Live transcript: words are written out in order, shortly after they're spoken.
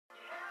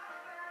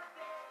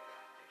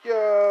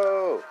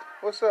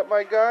what's up,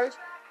 my guys?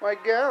 My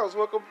gals,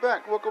 welcome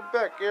back.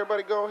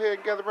 Everybody go ahead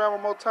and gather around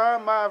one more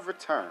time. I've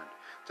returned.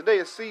 Today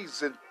is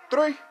season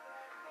 3,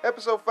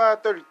 episode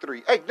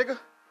 533. Hey, nigga,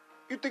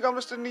 you think I'm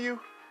listening to you?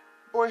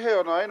 Boy,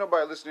 hell no, ain't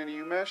nobody listening to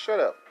you, man.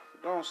 Shut up.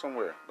 Go on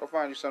somewhere. Go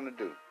find you something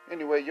to do.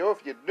 Anyway, yo,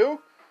 if you do,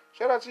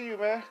 shout out to you,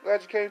 man.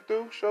 Glad you came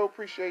through. Sure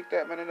appreciate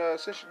that, man. And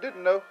since you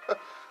didn't know,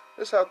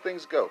 this is how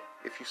things go.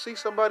 If you see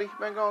somebody,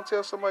 man, go and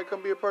tell somebody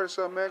come be a part of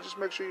something, man. Just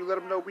make sure you let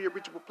them know we a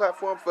reachable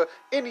platform for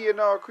any and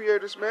all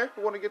creators, man,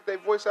 who want to get their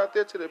voice out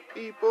there to the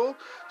people.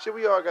 Shit,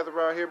 we all gather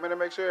around here, man, and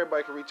make sure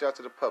everybody can reach out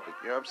to the public.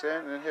 You know what I'm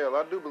saying? And hell,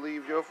 I do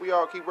believe, yo, if we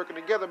all keep working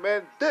together,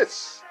 man,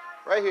 this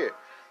right here,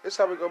 this is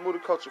how we gonna move the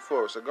culture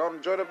forward. So go on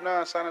and join up now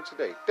and sign up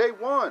today. Day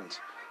ones.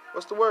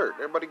 What's the word?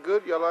 Everybody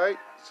good? Y'all alright?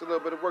 It's a little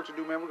bit of work to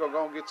do, man. We're gonna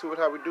go and get to it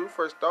how we do.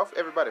 First off,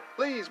 everybody,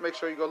 please make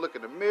sure you go look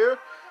in the mirror.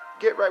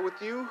 Get right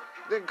with you.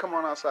 Then come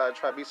on outside and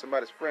try to be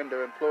somebody's friend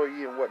or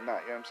employee and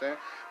whatnot. You know what I'm saying?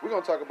 We're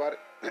going to talk about it.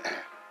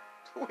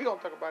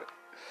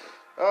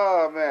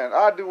 Oh, man.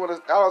 I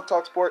don't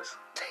talk sports.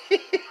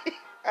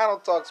 I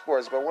don't talk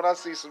sports. But when I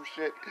see some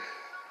shit,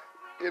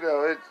 you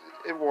know,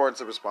 it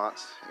warrants a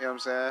response. You know what I'm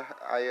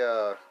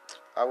saying?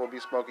 I will be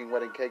smoking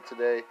wedding cake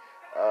today.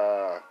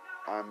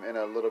 I'm in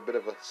a little bit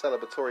of a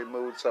celebratory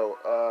mood. So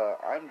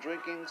I'm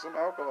drinking some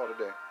alcohol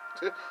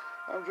today.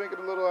 I'm drinking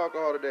a little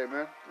alcohol today,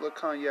 man. A little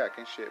cognac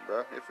and shit,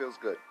 bro. It feels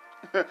good.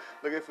 Look,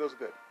 it feels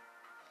good.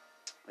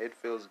 It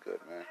feels good,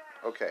 man.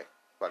 Okay,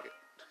 fuck it.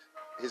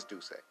 His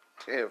do say.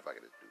 Yeah, fuck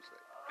it, his do say.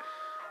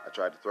 I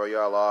tried to throw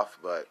y'all off,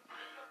 but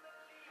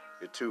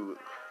you're too,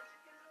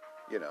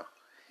 you know.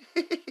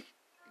 You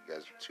guys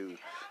are too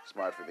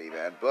smart for me,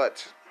 man.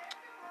 But,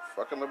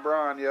 fucking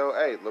LeBron, yo.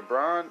 Hey,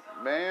 LeBron,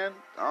 man.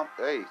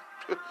 Hey.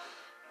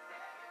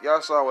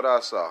 Y'all saw what I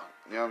saw.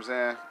 You know what I'm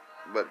saying?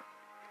 But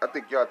I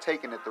think y'all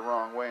taking it the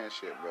wrong way and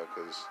shit, bro,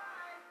 because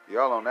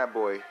y'all on that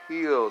boy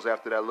heels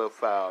after that little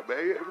foul,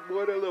 man.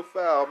 Boy, that little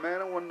foul,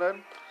 man. It wasn't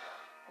nothing.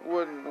 It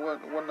wasn't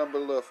nothing but a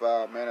little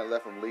foul, man. It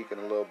left him leaking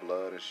a little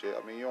blood and shit.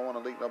 I mean, you don't want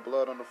to leak no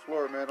blood on the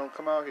floor, man. Don't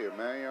come out here,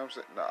 man. You know what I'm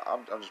saying? No,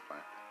 I'm just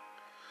playing.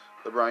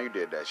 LeBron, you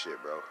did that shit,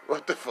 bro.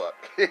 What the fuck?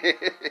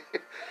 Shit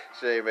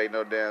ain't make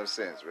no damn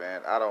sense,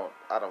 man. I don't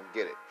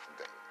get it.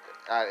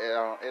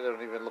 It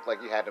don't even look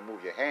like you had to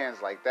move your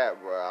hands like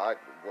that, bro.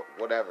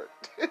 Whatever.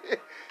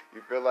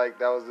 You feel like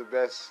that was the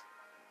best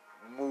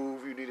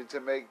move you needed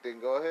to make? Then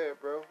go ahead,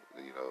 bro.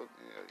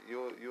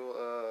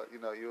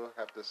 You'll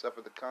have to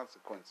suffer the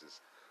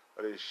consequences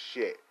of this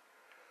shit.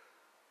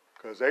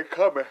 Cause they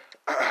coming.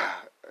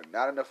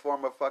 Not in the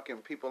form of fucking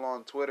people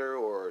on Twitter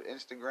or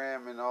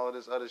Instagram and all of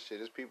this other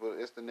shit.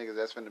 It's the niggas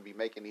that's finna be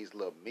making these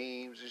little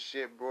memes and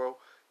shit, bro.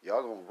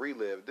 Y'all gonna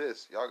relive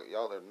this.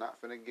 Y'all are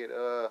not finna get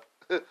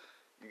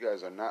you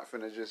guys are not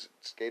finna just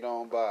skate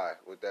on by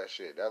with that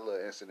shit. That little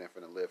incident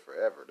finna live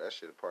forever. That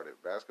shit a part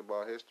of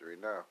basketball history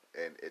now.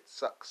 And it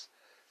sucks.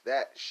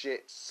 That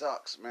shit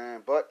sucks,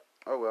 man. But,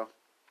 oh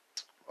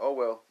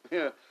well.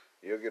 Yeah.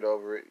 He'll get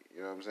over it.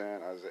 You know what I'm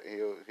saying?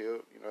 He'll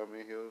you know what I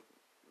mean?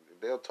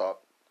 They'll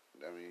talk.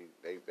 I mean,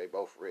 they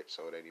both rich,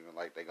 so it ain't even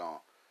like they're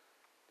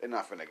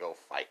not finna go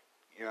fight.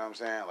 You know what I'm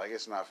saying? Like,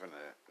 this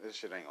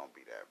shit ain't gonna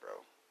be that,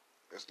 bro.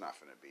 It's not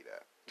finna be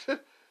that.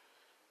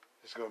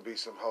 It's gonna be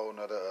some whole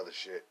nother other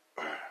shit.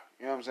 You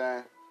know what I'm saying?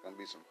 It's gonna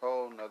be some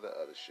whole nother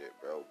other shit,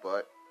 bro.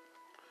 But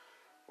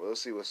we'll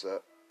see what's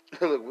up.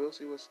 Look, we'll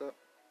see what's up.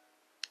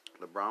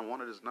 LeBron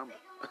wanted his number.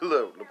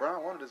 Look,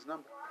 LeBron wanted his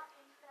number.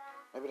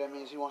 Maybe that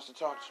means he wants to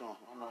talk to him.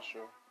 I'm not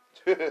sure.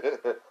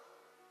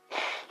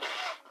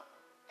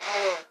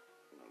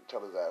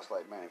 Tell his ass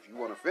like, man, if you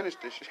want to finish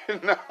this shit,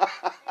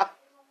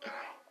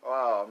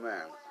 oh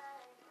man,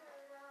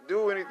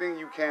 do anything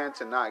you can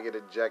to not get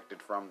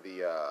ejected from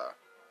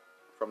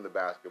the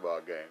basketball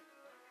game.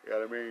 You know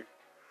what I mean?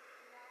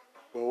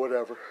 But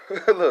whatever.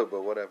 Look,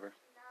 but whatever.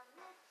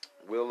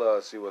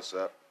 We'll see what's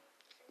up.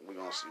 We're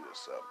gonna see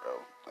what's up,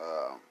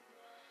 bro.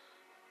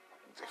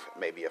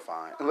 Maybe a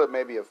fine. Look,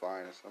 maybe a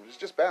fine or something. It's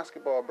just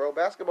basketball, bro.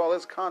 Basketball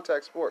is a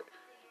contact sport.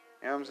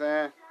 You know what I'm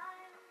saying?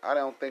 I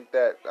don't think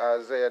that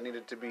Isaiah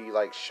needed to be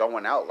like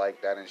showing out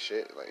like that and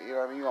shit. Like, you know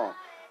what I mean? You gonna,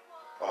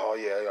 oh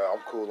yeah, I'm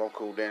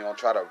cool. Then you gonna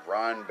try to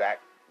run back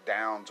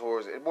down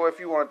towards it. Boy, if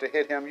you wanted to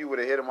hit him, you would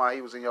have hit him while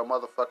he was in your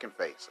motherfucking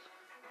face.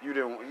 You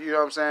didn't. You know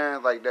what I'm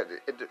saying? Like that.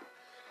 You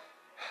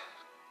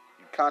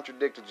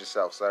contradicted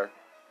yourself, sir.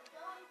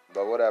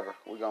 But whatever.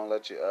 We're gonna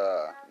let you.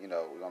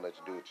 We're gonna let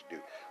you do what you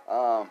do.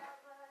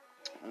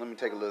 Let me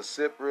take a little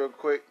sip real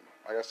quick.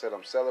 Like I said,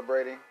 I'm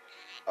celebrating.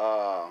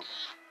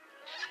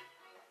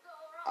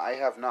 I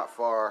have not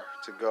far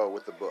to go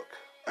with the book.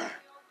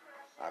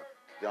 I've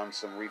done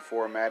some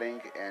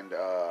reformatting and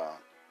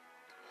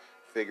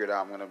figured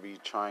out I'm going to be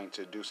trying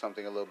to do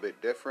something a little bit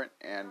different.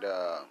 And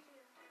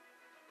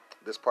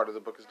this part of the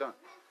book is done.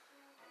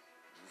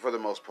 For the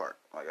most part,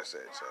 like I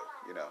said. So,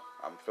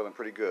 I'm feeling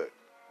pretty good.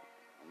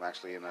 I'm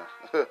actually in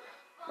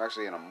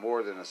a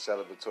more than a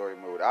celebratory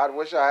mood. I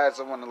wish I had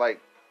someone to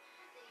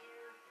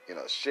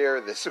share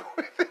this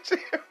with.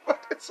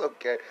 But It's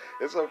okay.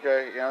 It's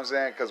okay. You know what I'm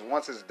saying? Because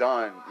once it's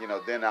done,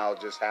 then I'll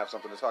just have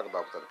something to talk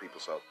about with other people.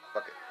 So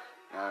fuck it.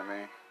 You know what I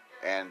mean?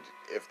 And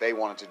if they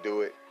wanted to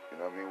do it, you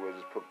know what I mean, we'll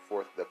just put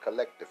forth the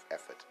collective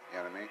effort. You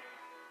know what I mean?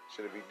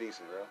 Should it be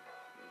decent, bro?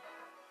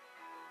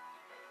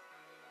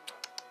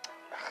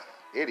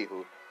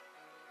 Anywho,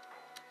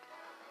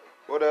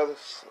 what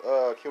others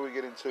can we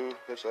get into?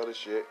 This other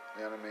shit.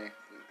 You know what I mean?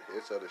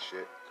 This other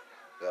shit.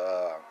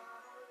 The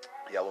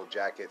Yellow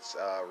Jackets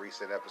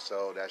recent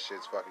episode. That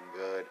shit's fucking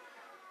good.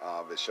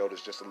 It showed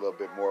us just a little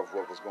bit more of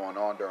what was going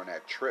on during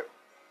that trip.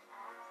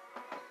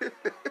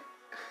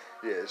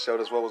 Yeah, it showed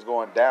us what was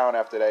going down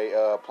after they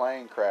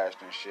plane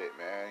crashed and shit,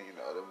 man.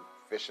 Them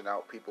fishing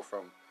out people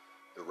from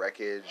the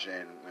wreckage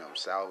and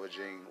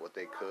salvaging what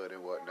they could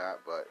and whatnot.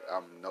 But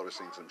I'm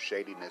noticing some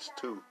shadiness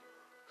too,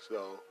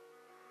 so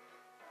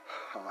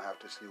I'm gonna have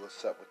to see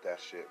what's up with that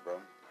shit, bro,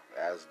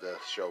 as the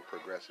show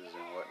progresses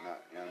and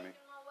whatnot. You know what I mean?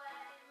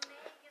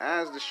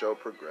 As the show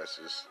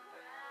progresses,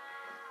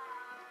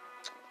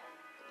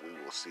 we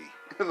will see.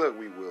 Look,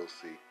 we will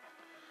see.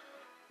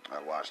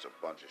 I watched a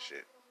bunch of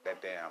shit.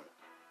 That damn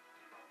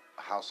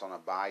House on a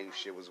Bayou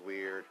shit was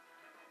weird.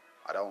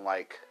 I don't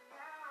like.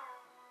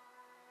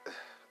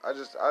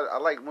 I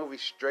like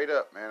movies straight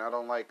up, man. I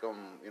don't like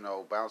them,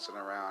 bouncing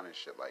around and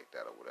shit like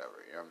that or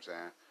whatever. You know what I'm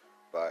saying?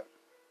 But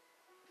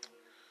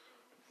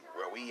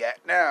where we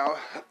at now,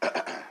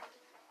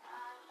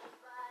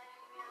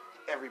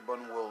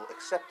 everyone will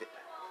accept it.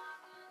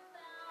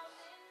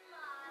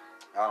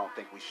 I don't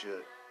think we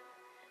should.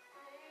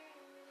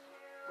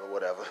 But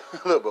whatever.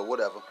 But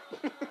whatever.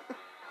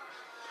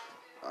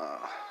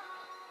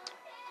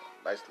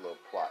 Nice little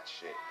plot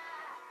shit.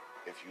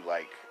 If you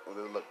like,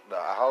 look, the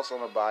House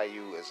on the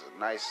Bayou is a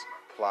nice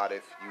plot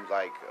if you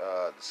like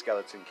the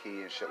Skeleton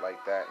Key and shit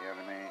like that. You know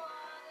what I mean?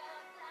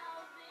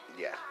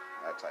 Yeah,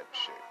 that type of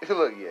shit.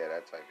 Look, yeah,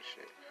 that type of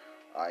shit.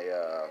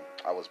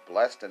 I was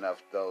blessed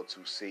enough though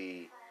to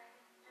see,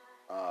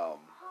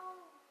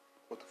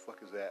 what the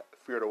fuck is that?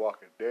 Fear the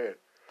Walking Dead.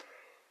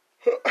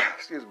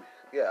 Excuse me.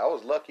 Yeah, I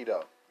was lucky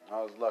though. I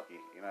was lucky.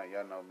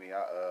 Y'all know me.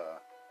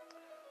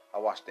 I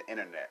watch the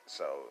internet,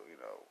 so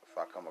if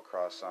I come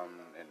across something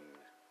and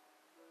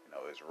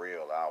it's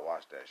real, I'll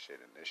watch that shit.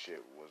 And this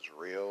shit was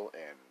real,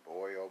 and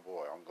boy, oh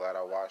boy, I'm glad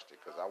I watched it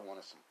because I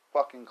wanted some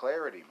fucking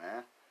clarity,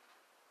 man.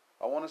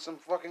 I wanted some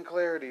fucking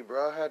clarity,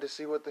 bro. I had to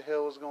see what the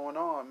hell was going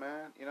on,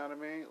 man. You know what I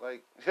mean?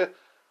 Like,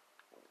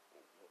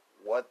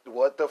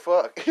 what the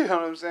fuck? You know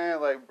what I'm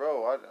saying? Like,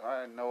 bro,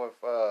 I didn't know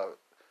if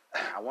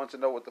I want to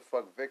know what the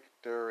fuck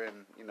Victor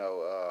and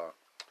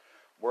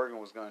Morgan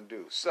was gonna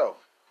do. So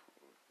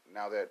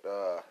now that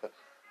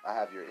I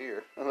have your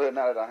ear,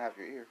 now that I have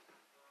your ear,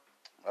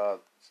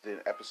 it's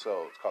the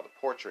episode. It's called The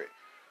Portrait.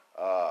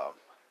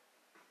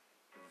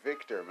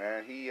 Victor,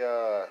 man, he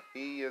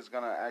is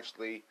gonna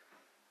actually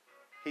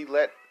he's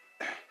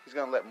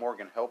gonna let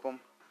Morgan help him,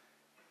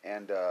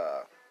 and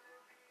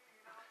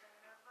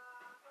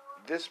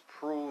this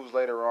proves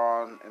later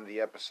on in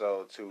the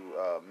episode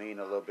to mean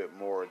a little bit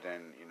more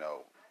than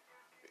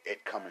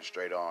it coming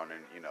straight on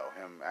and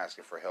him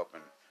asking for help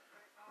and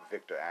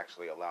Victor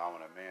actually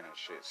allowing him in and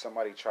shit.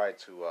 Somebody tried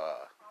to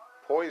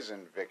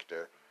poison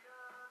Victor,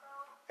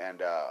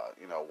 and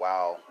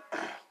while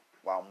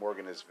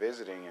Morgan is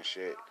visiting and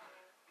shit,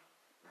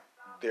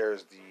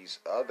 there's these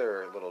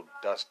other little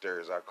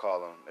dusters, I call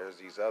them. There's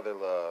these other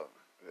little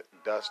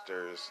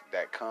dusters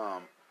that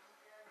come,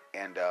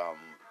 and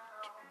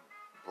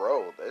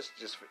bro,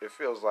 it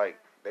feels like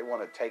they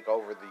want to take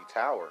over the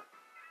tower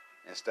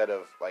instead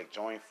of like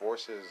join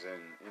forces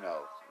and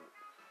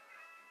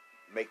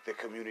make the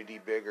community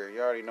bigger.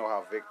 You already know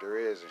how Victor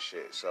is and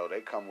shit. So they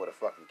come with a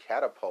fucking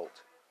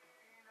catapult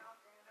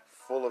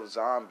full of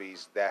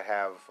zombies that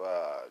have,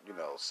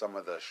 some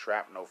of the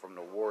shrapnel from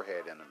the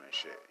warhead in them and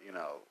shit,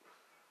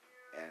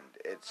 And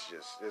it's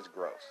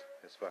gross.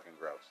 It's fucking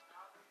gross.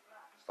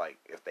 It's like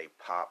if they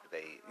pop,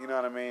 you know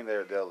what I mean?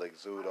 They'll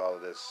exude all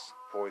of this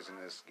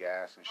poisonous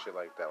gas and shit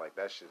like that. Like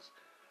that shit's,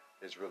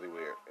 it's really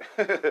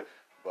weird.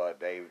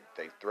 But they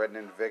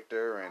threatening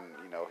Victor, and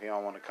he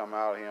don't want to come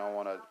out. He don't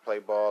want to play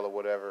ball or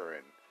whatever,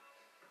 and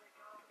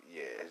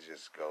yeah, it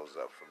just goes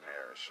up from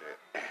there and shit.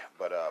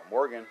 But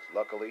Morgan,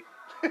 luckily,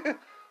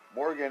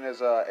 Morgan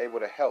is able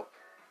to help.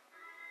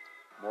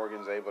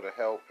 Morgan's able to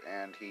help,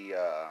 and he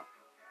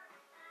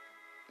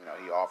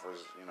he offers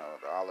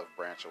the olive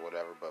branch or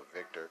whatever. But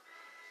Victor,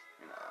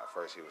 at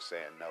first he was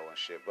saying no and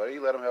shit, but he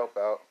let him help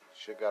out.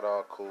 Shit got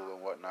all cool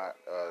and whatnot.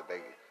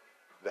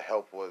 The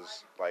help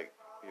was like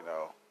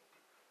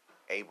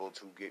able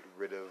to get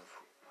rid of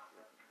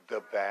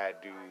the bad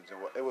dudes, and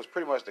it was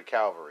pretty much the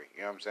cavalry.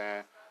 You know what I'm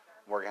saying?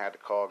 Morgan had to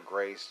call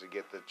Grace to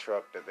get the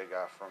truck that they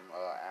got from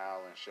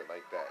Al and shit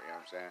like that. You know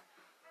what I'm saying?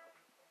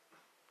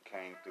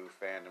 Came through,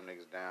 fanned them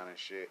niggas down and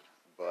shit.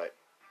 But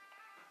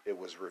it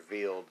was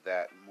revealed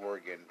that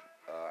Morgan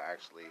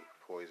actually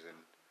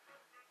poisoned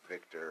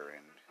Victor,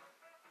 and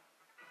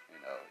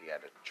he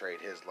had to trade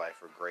his life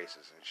for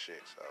Grace's and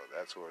shit. So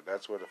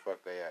that's where the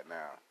fuck they at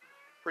now.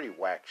 Pretty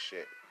whack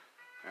shit.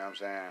 You know what I'm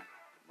saying?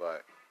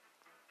 But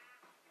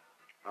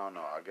I don't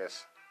know. I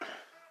guess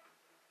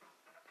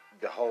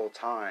the whole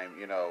time,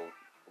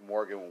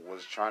 Morgan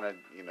was trying to,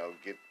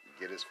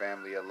 get his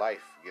family a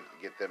life,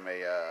 get them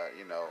a,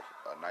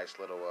 a nice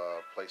little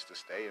place to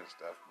stay and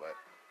stuff. But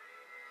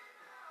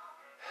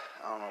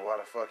I don't know why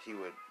the fuck he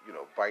would,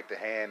 bite the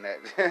hand that,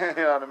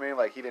 you know what I mean?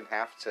 Like he didn't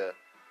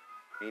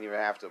even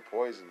have to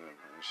poison him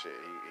and shit.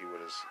 He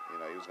would have,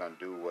 he was gonna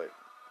do what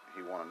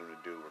he wanted him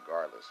to do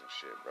regardless and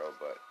shit, bro.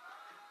 But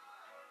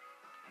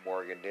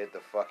Morgan did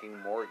the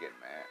fucking Morgan,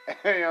 man.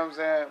 You know what I'm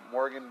saying?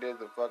 Morgan did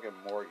the fucking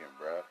Morgan,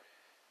 bro.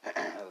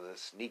 The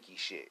sneaky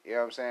shit. You know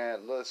what I'm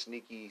saying? Little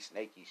sneaky,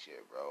 snaky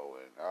shit, bro.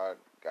 And I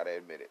gotta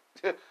admit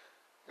it.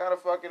 Gotta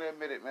fucking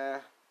admit it, man.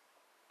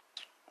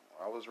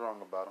 I was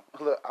wrong about him.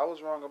 Look, I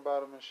was wrong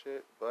about him and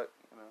shit, but,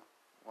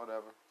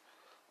 whatever.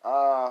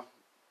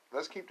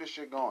 Let's keep this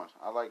shit going.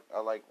 I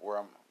like where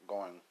I'm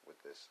going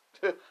with this.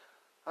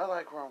 I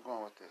like where I'm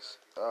going with this.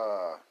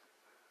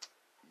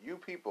 You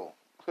people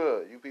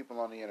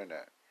on the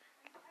internet,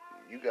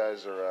 you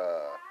guys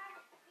are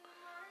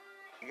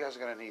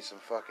gonna need some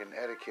fucking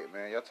etiquette,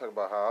 man. Y'all talk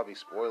about how I'll be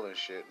spoiling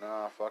shit.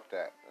 Nah, fuck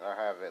that. I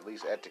have at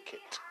least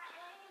etiquette.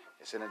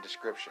 It's in the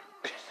description.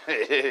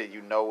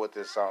 You know what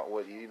this is all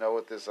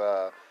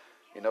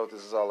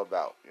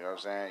about. You know what I'm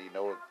saying? You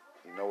know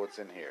what's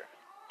in here.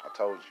 I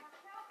told you,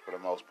 for the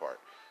most part.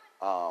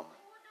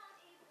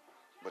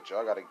 But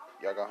y'all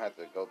gonna have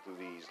to go through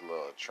these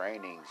little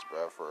trainings,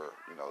 bro, for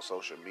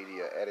social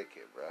media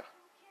etiquette, bro.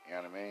 You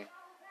know what I mean?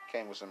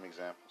 Came with some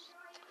examples,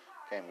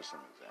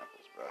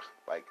 bro.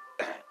 Like,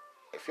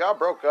 if y'all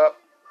broke up,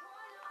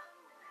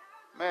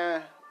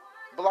 man,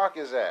 block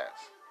his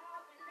ass,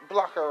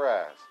 block her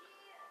ass.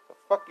 The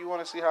fuck you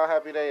want to see how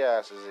happy they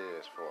asses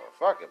is for?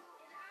 Fuck him.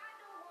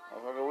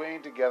 Motherfucker, we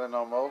ain't together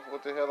no more.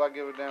 What the hell I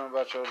give a damn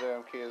about your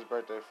damn kid's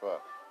birthday for?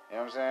 You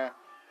know what I'm saying?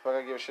 Fuck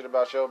I give a shit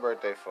about your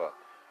birthday for?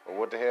 Or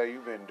what the hell you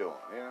been doing?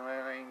 You know what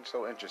I mean? I ain't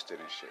so interested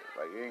in shit.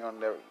 Like, you ain't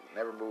gonna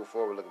never move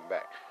forward looking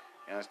back.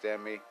 You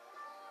understand me?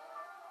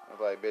 I'm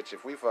like, bitch,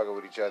 if we fucking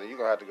with each other, you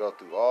gonna have to go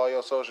through all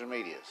your social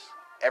medias,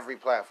 every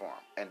platform,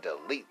 and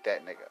delete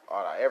that nigga.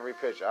 Every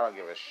picture. I don't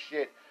give a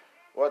shit.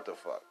 What the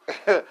fuck?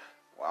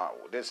 Wow,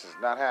 this is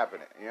not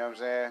happening. You know what I'm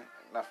saying?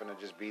 Nothing to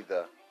just be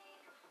the,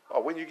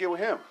 when you get with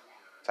him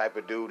type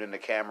of dude in the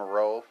camera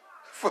roll.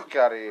 Fuck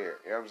out of here.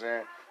 You know what I'm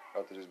saying?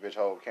 Go through this bitch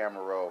whole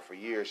camera roll. For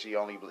years, she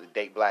only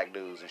date black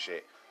dudes and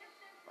shit.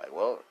 Like,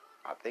 well,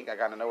 I think I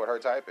gotta know what her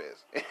type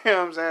is. You know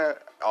what I'm saying?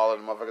 All of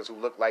the motherfuckers who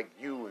look like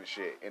you and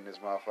shit in this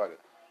motherfucker.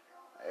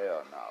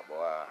 Hell nah,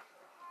 boy.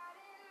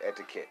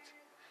 Etiquette,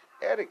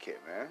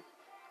 man.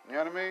 You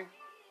know what I mean?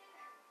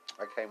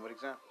 I came with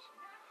examples.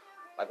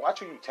 Like, watch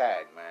who you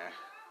tag, man.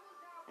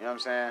 You know what I'm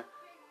saying?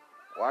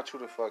 Watch who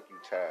the fuck you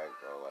tag,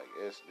 bro. Like,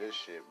 it's this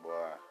shit,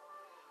 boy.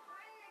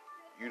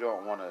 You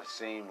don't want to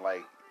seem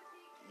like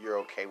you're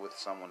okay with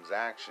someone's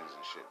actions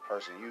and shit.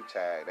 Person you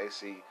tag, they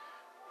see,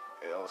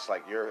 it's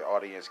like your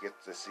audience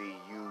gets to see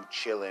you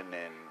chilling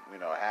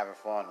and, having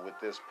fun with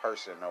this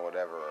person or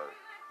whatever. Or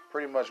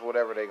pretty much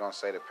whatever they gonna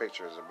say the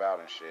picture is about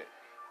and shit.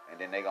 And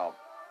then they gonna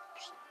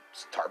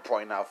start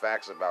pointing out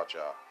facts about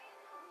y'all.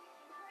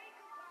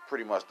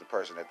 Pretty much the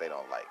person that they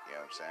don't like, you know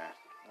what I'm saying?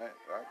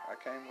 I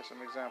came with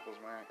some examples,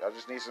 man. I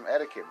just need some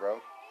etiquette,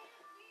 bro.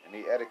 You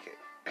need etiquette.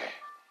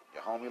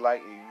 Your homie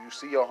you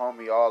see your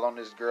homie all on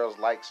this girl's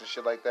likes and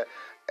shit like that.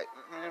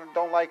 Man,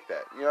 don't like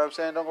that. You know what I'm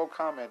saying? Don't go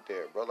comment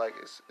there, bro. Like,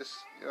 it's you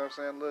know what I'm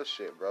saying? Little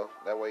shit, bro.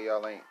 That way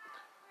y'all ain't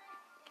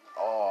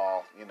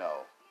all,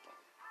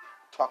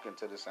 talking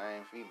to the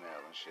same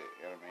female and shit.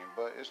 You know what I mean?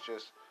 But it's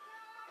just,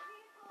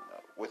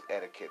 with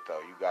etiquette,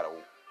 though, you gotta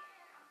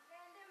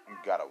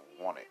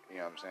want it. You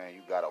know what I'm saying?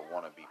 You gotta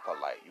want to be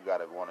polite. You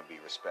gotta want to be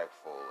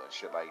respectful and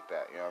shit like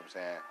that. You know what I'm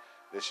saying?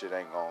 This shit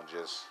ain't gonna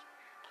just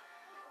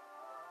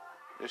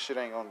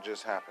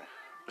happen.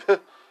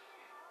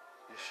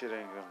 This shit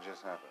ain't gonna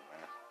just happen,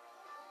 man.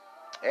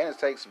 And it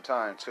takes some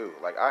time too.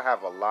 Like, I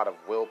have a lot of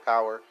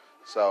willpower,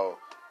 so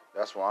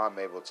that's why I'm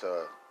able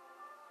to.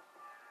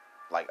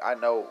 Like, I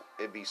know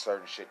it be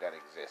certain shit that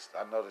exists.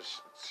 I know the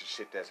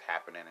shit that's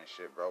happening and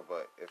shit, bro.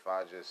 But if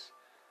I just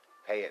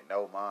pay it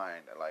no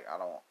mind, like, I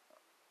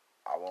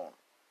won't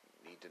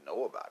need to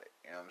know about it.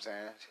 You know what I'm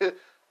saying?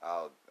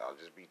 I'll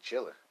just be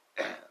chilling.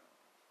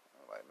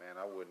 Like, man,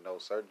 I wouldn't know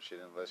certain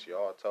shit unless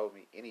y'all told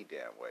me any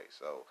damn way.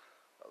 So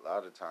a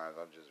lot of times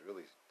I'm just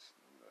really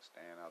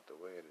staying out the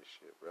way of this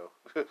shit, bro.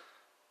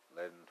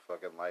 Letting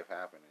fucking life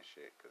happen and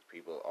shit. Because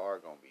people are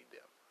going to be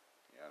them.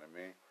 You know what I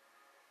mean?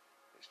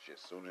 It's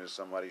just, as soon as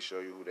somebody show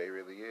you who they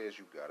really is,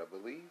 you gotta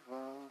believe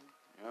them.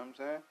 You know what I'm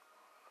saying?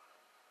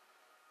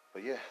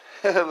 But yeah,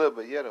 a little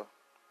bit, yeah,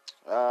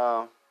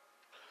 though.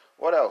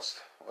 What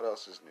else? What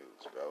else is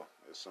news, bro?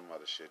 There's some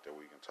other shit that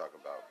we can talk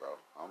about, bro.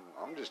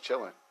 I'm just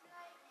chilling.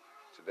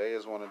 Today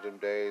is one of them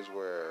days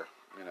where,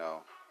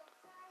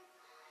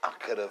 I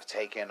could have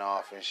taken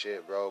off and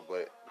shit, bro,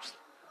 but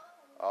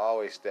I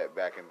always step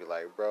back and be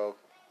like, bro,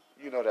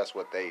 that's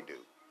what they do.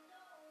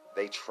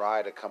 They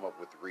try to come up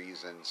with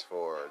reasons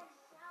for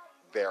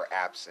their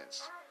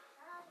absence.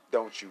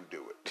 Don't you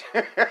do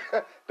it.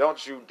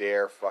 Don't you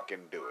dare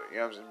fucking do it. You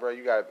know what I'm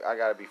saying, bro? I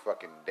gotta be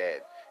fucking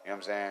dead You know what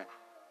I'm saying?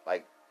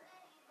 Like,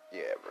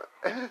 yeah, bro.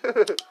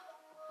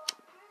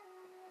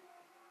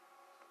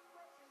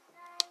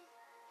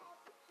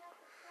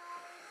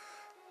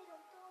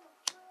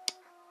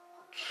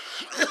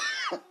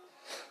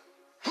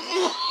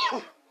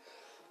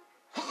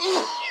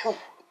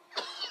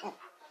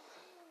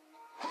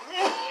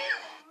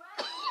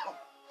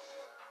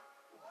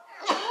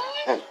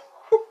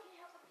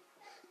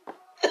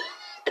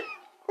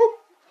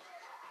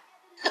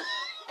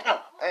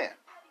 Man,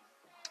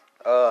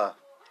 uh,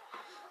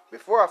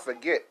 before I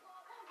forget,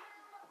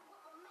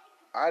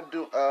 I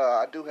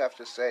do have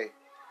to say,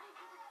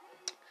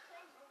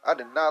 I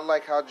did not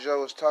like how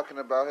Joe was talking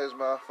about his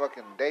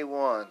motherfucking day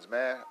ones,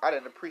 man. I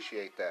didn't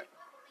appreciate that,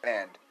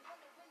 and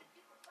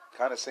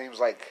kind of seems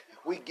like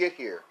we get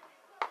here,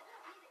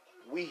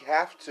 we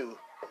have to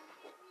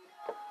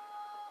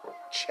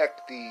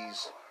check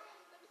these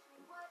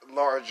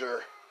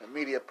larger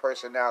media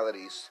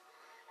personalities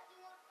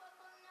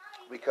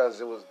because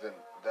it was the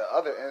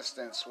other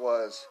instance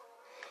was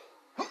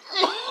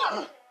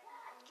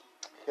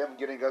him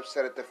getting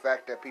upset at the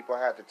fact that people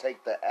had to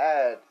take the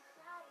ad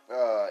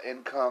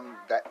income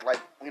that, like,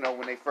 you know,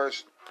 when they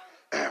first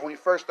when you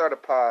first start a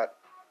pod,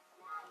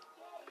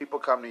 people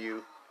come to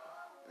you,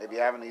 they be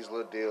having these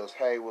little deals.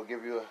 Hey, we'll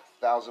give you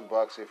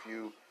 $1,000 if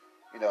you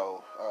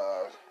know,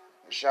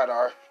 shout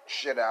our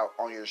shit out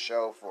on your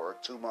show for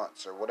 2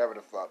 months or whatever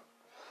the fuck.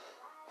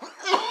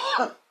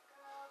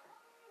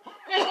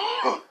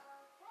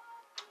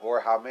 Or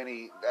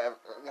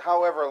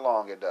however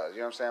long it does. You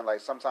know what I'm saying? Like,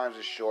 sometimes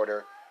it's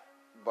shorter,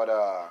 but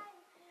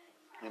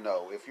you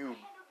know, if you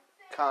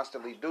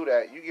constantly do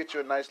that, you get you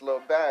a nice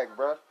little bag,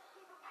 bruh.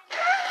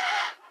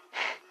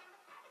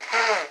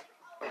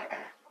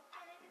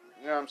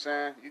 You know what I'm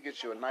saying? You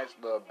get you a nice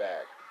little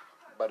bag.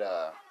 But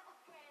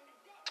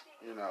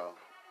you know,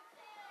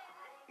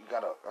 you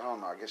gotta, I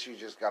don't know, I guess you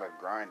just gotta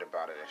grind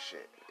about it and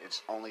shit.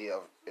 It's only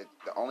the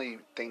only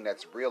thing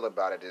that's real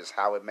about it is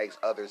how it makes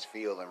others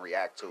feel and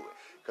react to it.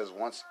 Because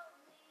once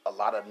a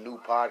lot of new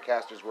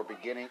podcasters were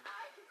beginning,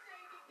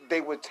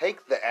 they would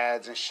take the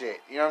ads and shit.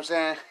 You know what I'm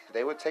saying?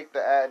 They would take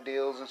the ad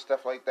deals and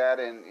stuff like that,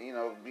 and, you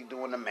know, be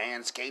doing the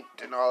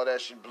Manscaped and all of that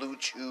shit, Blue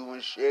Chew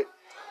and shit.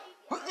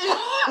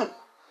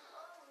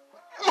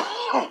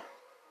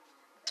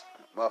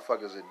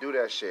 Motherfuckers would do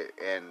that shit,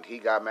 and he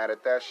got mad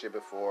at that shit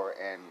before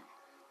and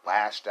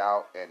lashed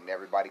out, and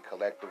everybody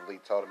collectively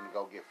told him to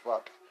go get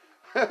fucked.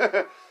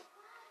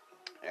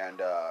 And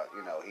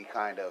you know, he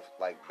kind of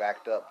like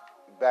backed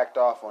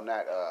off on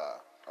that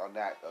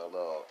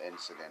little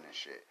incident and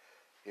shit.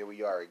 Here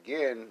we are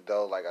again,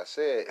 though. Like I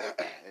said,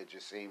 it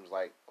just seems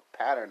like a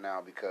pattern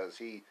now because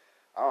I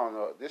don't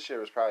know, this shit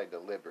was probably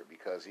deliberate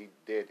because he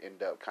did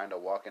end up kind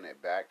of walking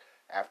it back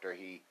after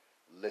he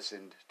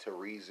listened to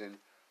reason.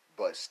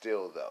 But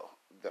still, though,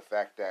 the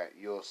fact that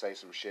you'll say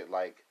some shit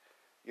like,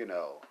 you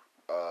know,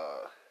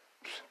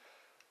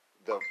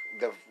 the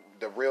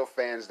the real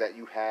fans that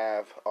you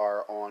have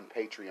are on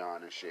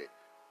Patreon and shit.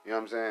 You know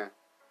what I'm saying?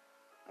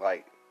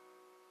 Like,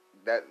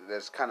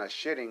 that's kind of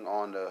shitting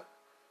on the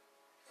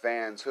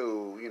fans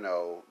who, you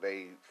know,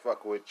 they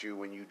fuck with you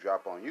when you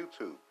drop on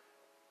YouTube.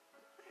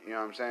 You know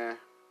what I'm saying?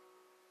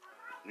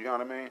 You know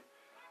what I mean?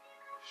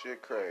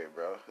 Shit crazy,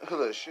 bro.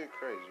 Look, shit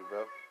crazy,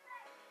 bro.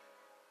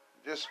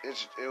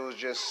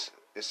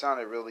 It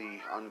sounded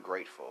really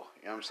ungrateful.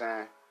 You know what I'm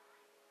saying?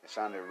 It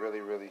sounded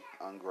really, really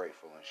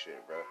ungrateful and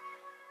shit, bro.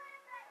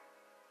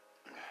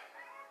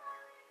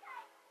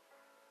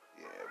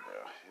 Yeah, bro.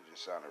 It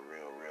just sounded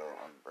real, real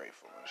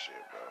ungrateful and shit,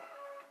 bro.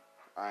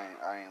 I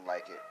ain't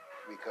like it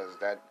because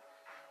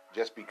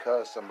just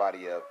because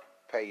somebody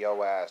pay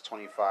your ass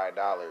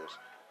 $25,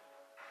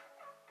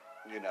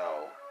 you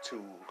know,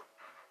 to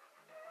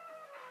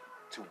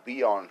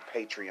be on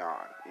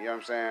Patreon. You know what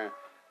I'm saying?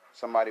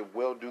 Somebody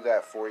will do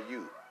that for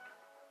you.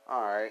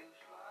 Alright.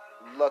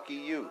 Lucky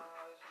you.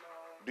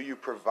 Do you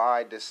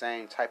provide the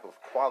same type of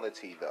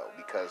quality, though?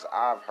 Because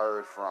I've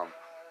heard from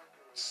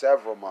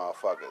several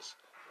motherfuckers.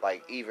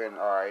 Like, even,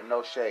 alright,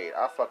 no shade.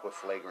 I fuck with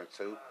Flagrant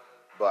too.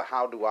 But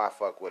how do I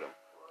fuck with them?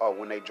 Oh,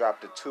 when they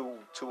drop the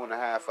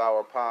 2.5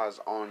 hour pods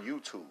on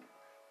YouTube.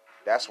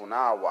 That's when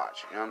I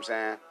watch. You know what I'm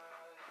saying?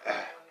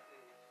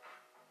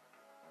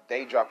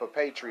 They drop a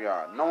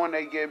Patreon. Knowing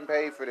they getting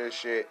paid for this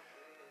shit.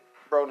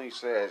 Brony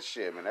says,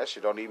 shit, man, that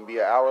shit don't even be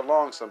an hour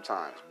long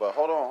sometimes. But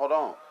hold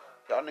on.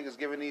 Y'all niggas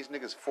giving these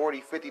niggas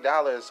 $40,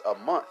 $50 a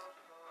month.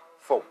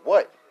 For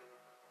what?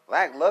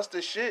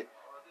 Lackluster shit?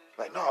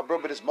 Like, no, bro,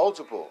 but it's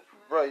multiple.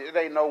 Bro, it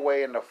ain't no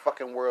way in the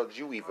fucking world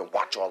you even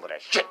watch all of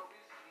that shit.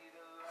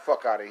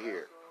 Fuck out of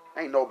here.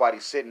 Ain't nobody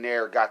sitting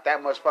there got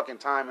that much fucking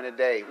time in a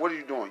day. What are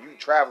you doing? You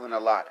traveling a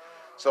lot.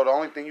 So the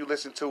only thing you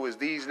listen to is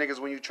these niggas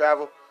when you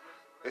travel?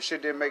 This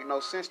shit didn't make no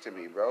sense to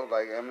me, bro.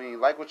 Like, I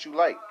mean, like what you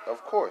like.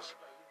 Of course.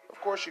 Of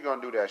course you're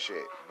gonna do that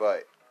shit.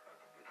 But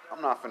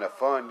I'm not finna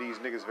fund these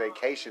niggas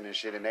vacation and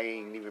shit and they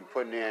ain't even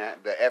putting in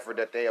the effort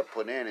that they have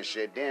put in and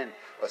shit. Then,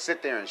 or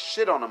sit there and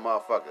shit on a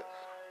motherfucker.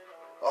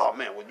 Oh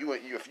man, well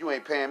if you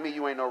ain't paying me,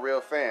 you ain't no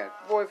real fan.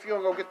 Boy, if you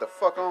don't go get the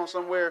fuck on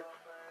somewhere,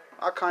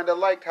 I kinda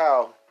liked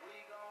how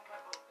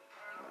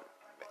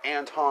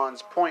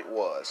Anton's point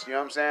was. You know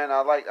what I'm saying?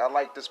 I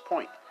like this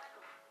point.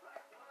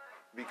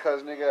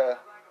 Because nigga,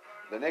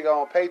 the nigga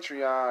on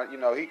Patreon, you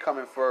know, he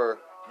coming for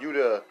you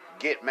to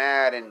get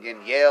mad and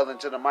yell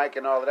into the mic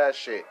and all of that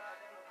shit.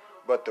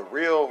 But the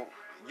real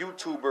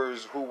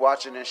YouTubers who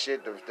watching this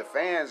shit, the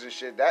fans and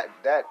shit, that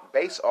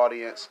base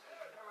audience,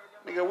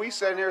 nigga, we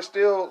sitting here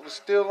still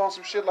on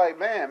some shit like,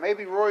 man,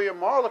 maybe Rory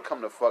and Marla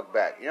come the fuck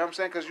back. You know what I'm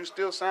saying? Because you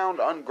still sound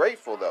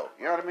ungrateful, though.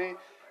 You know what I mean?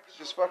 It's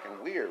just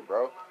fucking weird,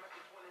 bro.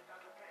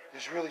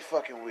 It's really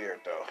fucking weird,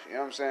 though. You know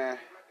what I'm saying?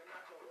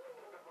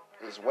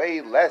 It's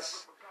way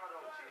less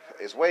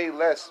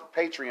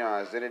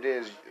Patreons than it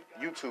is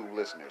YouTube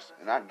listeners.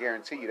 And I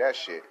guarantee you that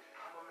shit.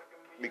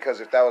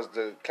 Because if that was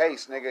the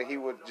case, nigga, he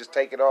would just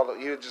take it all.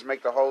 He would just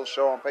make the whole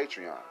show on Patreon.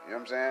 You know what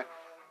I'm saying?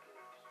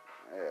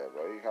 Yeah,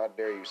 bro. How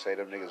dare you say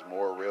them niggas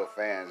more real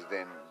fans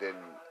than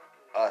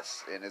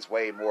us, and it's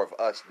way more of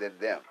us than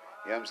them.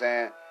 You know what I'm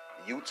saying?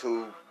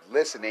 YouTube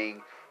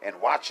listening and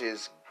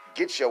watches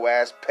get your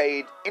ass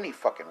paid any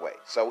fucking way.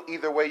 So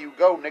either way you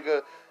go,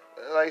 nigga,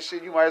 like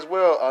shit, you might as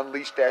well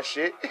unleash that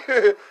shit.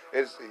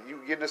 It's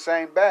you getting the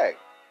same bag.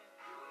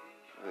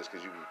 Just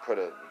because you can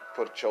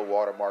put your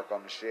watermark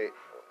on the shit.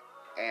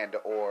 And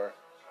or,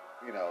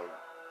 you know,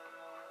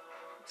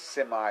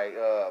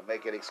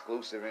 make it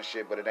exclusive and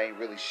shit, but it ain't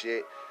really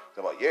shit.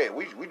 So like, yeah,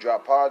 we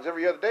drop pods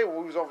every other day when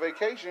we was on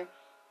vacation.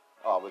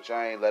 Oh, but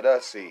y'all ain't let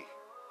us see.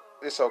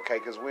 It's okay,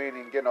 because we ain't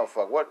even get no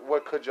fuck.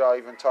 What could y'all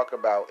even talk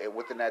about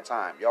within that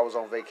time? Y'all was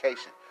on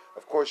vacation.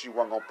 Of course you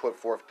weren't going to put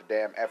forth the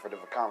damn effort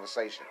of a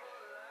conversation.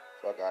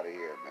 Fuck out of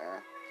here,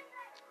 man.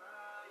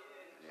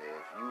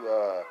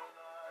 Yeah,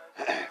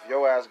 if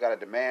your ass got to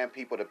demand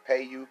people to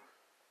pay you,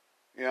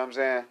 you know what I'm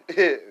saying?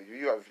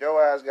 If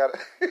your ass got to...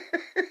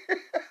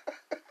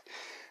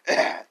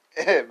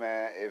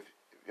 man, if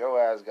your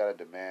ass got to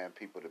demand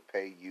people to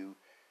pay you,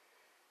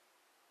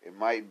 it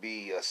might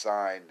be a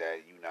sign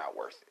that you're not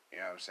worth it. You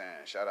know what I'm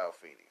saying? Shout out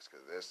Phoenix,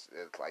 because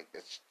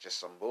it's just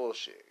some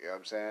bullshit. You know what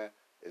I'm saying?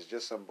 It's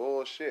just some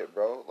bullshit,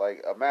 bro.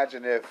 Like,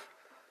 imagine if,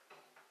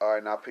 all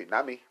right,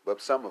 not me,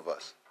 but some of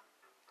us,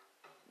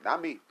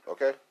 not me,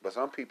 okay, but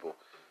some people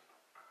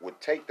would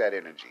take that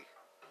energy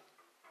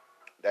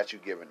that you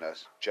giving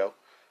us, Joe,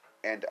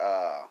 and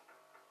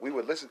we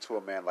would listen to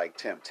a man like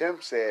Tim.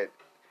 Tim said,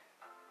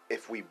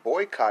 if we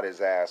boycott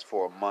his ass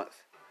for a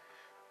month,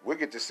 we'll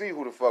get to see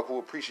who the fuck who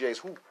appreciates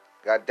who.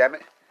 God damn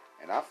it.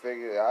 And I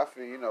figure,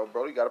 you know,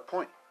 Brody got a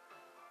point.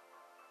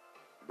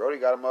 Brody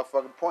got a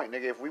motherfucking point,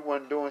 nigga. If we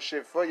wasn't doing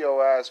shit for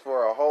your ass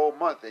for a whole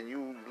month and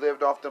you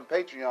lived off them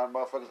Patreon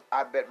motherfuckers,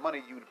 I bet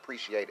money you'd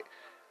appreciate it.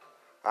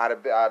 I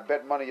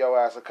bet money your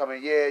ass will come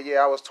in.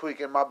 Yeah, I was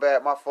tweaking. My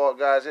bad. My fault,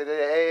 guys.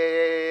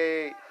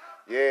 Hey.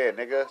 Yeah,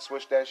 nigga.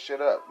 Switch that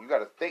shit up. You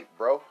gotta think,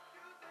 bro.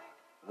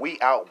 We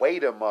outweigh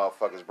them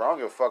motherfuckers, bro. I don't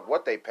give a fuck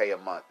what they pay a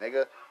month,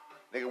 nigga.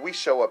 Nigga, we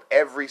show up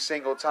every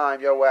single time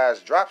your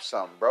ass drops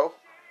something, bro.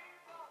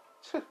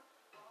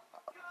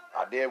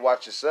 I did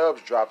watch your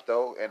subs drop,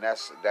 though, and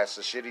that's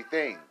a shitty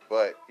thing.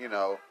 But, you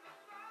know,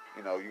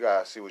 you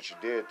gotta see what you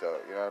did, though.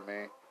 You know what I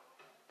mean?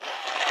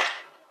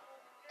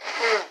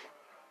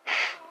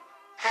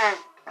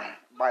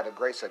 By the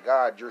grace of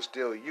God, you're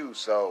still you.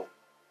 So,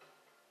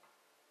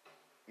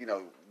 you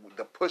know,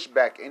 the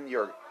pushback in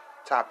your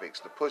topics,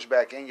 the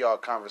pushback in y'all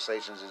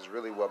conversations is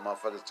really what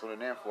motherfuckers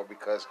tuning in for,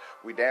 because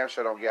we damn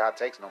sure don't get hot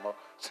takes no more.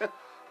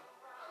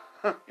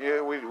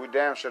 Yeah, we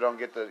damn sure don't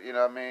get the, you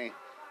know what I mean?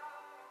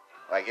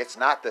 Like, it's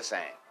not the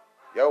same.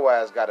 Your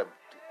ass got to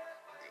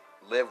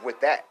live with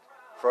that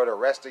for the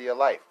rest of your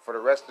life, for the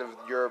rest of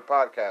your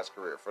podcast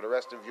career, for the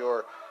rest of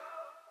your,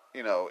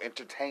 you know,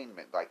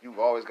 entertainment. Like,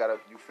 you always got to,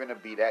 you finna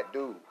be that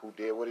dude who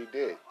did what he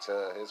did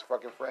to his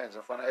fucking friends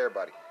in front of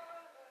everybody.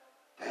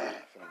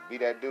 Finna be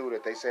that dude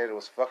that they said it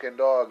was fucking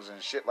dogs and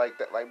shit like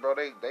that. Like, bro,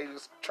 they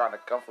just trying to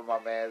come for my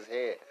man's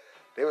head.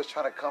 They was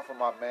trying to come for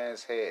my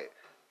man's head.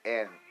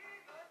 And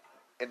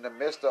in the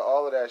midst of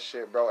all of that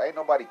shit, bro, ain't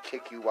nobody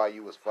kick you while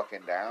you was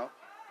fucking down.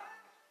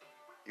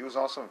 You was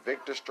on some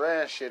Victor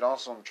Strand shit, on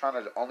some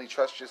trying to only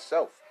trust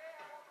yourself.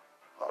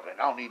 Oh, then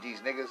I don't need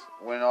these niggas.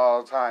 When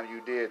all the time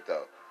you did,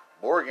 though.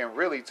 Morgan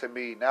really, to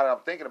me, now that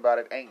I'm thinking about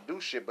it, ain't do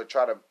shit but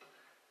try to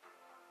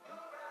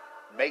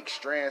make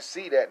Strand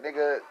see that,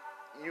 nigga,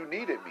 you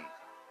needed me.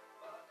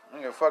 I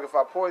don't give a fuck if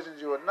I poisoned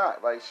you or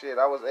not. Like, shit,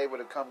 I was able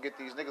to come get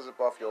these niggas up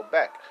off your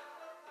back.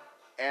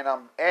 And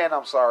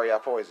I'm sorry I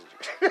poisoned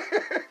you.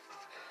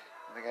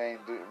 Nigga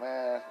ain't do,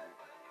 man.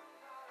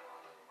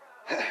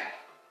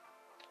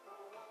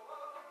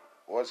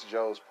 What's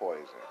Joe's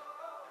poison?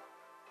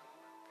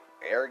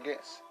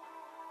 Arrogance?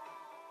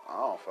 I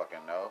don't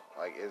fucking know.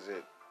 Like, is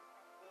it?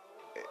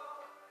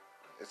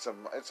 It's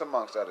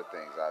amongst other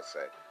things, I'd say.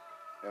 You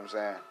know what I'm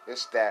saying?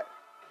 It's that.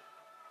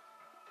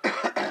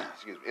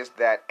 Excuse me. It's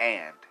that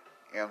and.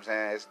 You know what I'm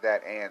saying? It's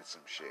that and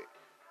some shit.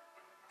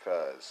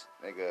 Cause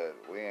nigga,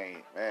 we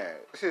ain't, man.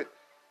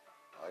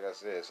 Like I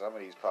said, some of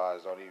these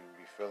pods don't even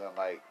be feeling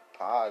like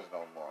pods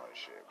no more and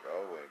shit,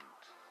 bro. And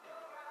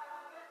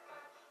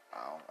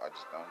I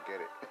just don't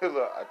get it.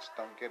 Look, I just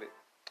don't get it.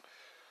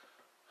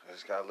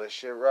 Just gotta let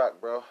shit rock,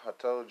 bro. I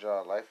told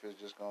y'all, life is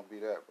just gonna be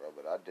that, bro.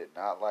 But I did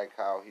not like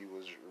how he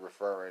was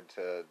referring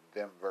to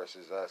them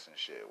versus us and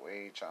shit. We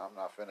ain't trying. I'm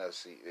not finna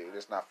see.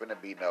 It's not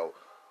finna be no,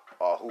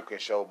 who can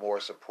show more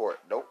support.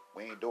 Nope,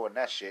 we ain't doing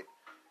that shit.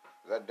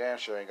 That damn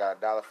sure ain't got a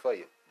dollar for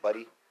you,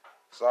 buddy.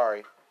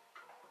 Sorry.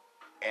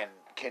 And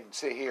can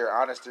sit here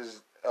honest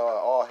as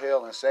all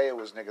hell and say it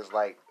was niggas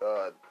like,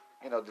 the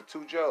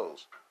two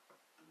Joes,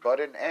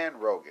 Budden and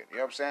Rogan. You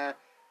know what I'm saying?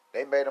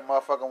 They made a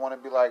motherfucker want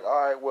to be like,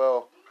 all right,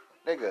 well,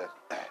 nigga,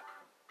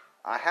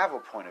 I have a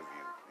point of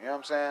view. You know what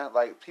I'm saying?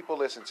 Like, people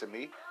listen to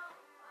me,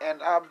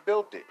 and I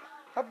built it.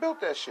 I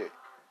built that shit.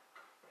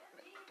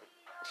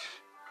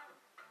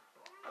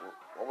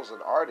 I was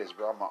an artist,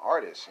 bro. I'm an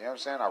artist. You know what I'm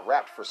saying? I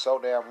rapped for so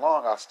damn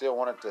long. I still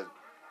wanted to,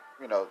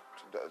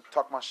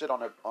 talk my shit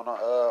on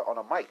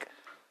a mic.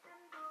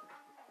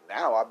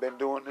 Now I've been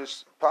doing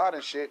this pod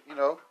and shit.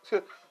 Come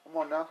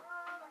on now.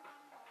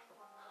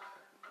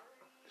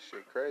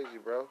 Shit crazy,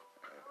 bro.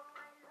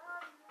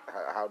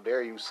 How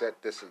dare you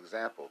set this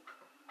example?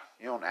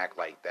 You don't act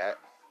like that.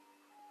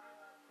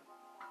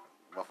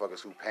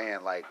 Motherfuckers who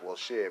paying like, well,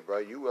 shit, bro.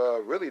 You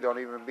really don't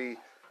even be.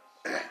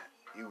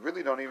 You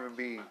really don't even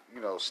be,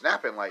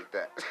 snapping like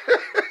that.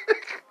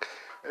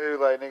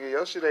 It's like, nigga,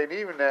 your shit ain't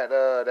even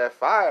that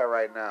fire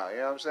right now. You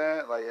know what I'm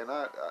saying? Like, and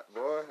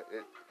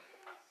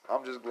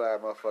I'm just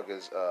glad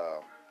motherfuckers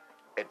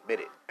admit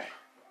it,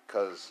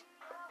 cause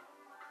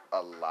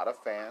a lot of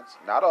fans,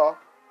 not all,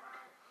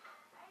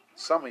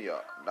 some of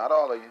y'all, not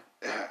all of you,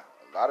 a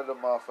lot of the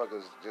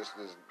motherfuckers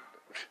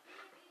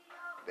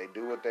they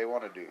do what they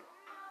want to do.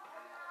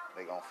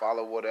 They gonna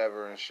follow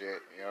whatever and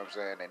shit. You know what I'm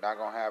saying? They not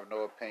gonna have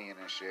no opinion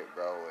and shit,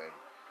 bro. And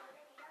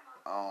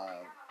I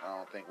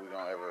don't think we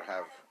gonna ever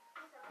have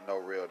no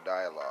real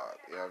dialogue.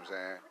 You know what I'm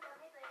saying?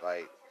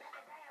 Like,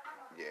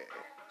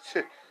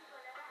 yeah.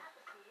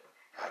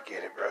 I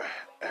get it, bro.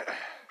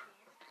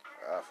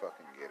 I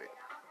fucking get it.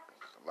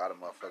 A lot of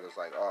motherfuckers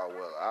like, oh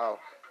well,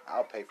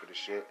 I'll pay for the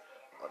shit,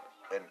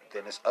 and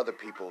then it's other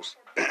people's.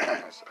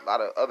 It's a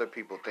lot of other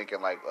people thinking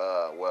like,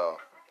 well,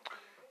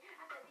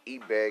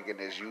 e-begging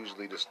is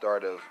usually the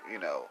start of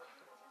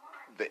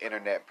the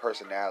internet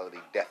personality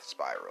death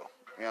spiral.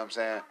 You know what I'm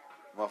saying?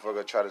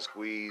 Motherfucker try to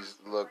squeeze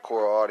the little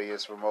core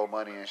audience for more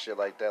money and shit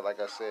like that.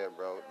 Like I said,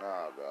 bro,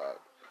 nah, dog,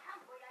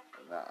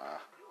 nah.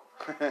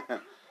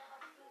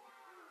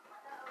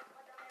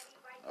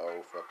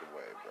 No fucking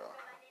way,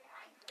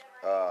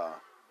 bro.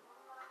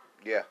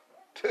 Yeah.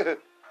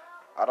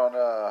 I don't,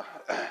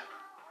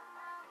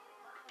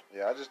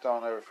 yeah, I just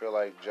don't ever feel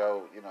like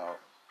Joe,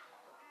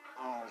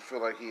 I don't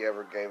feel like he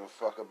ever gave a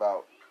fuck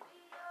about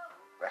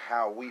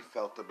how we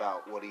felt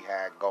about what he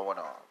had going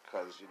on.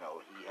 Because, he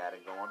had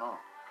it going on.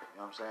 You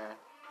know what I'm saying?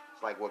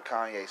 It's like what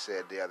Kanye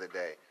said the other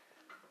day.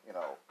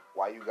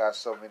 Why you got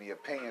so many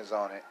opinions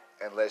on it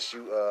unless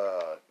you,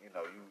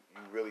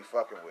 you really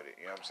fucking with it.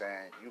 You know what I'm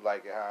saying? You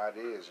like it how it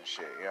is and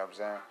shit. You know what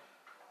I'm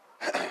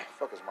saying?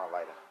 Fuck is my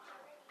lighter.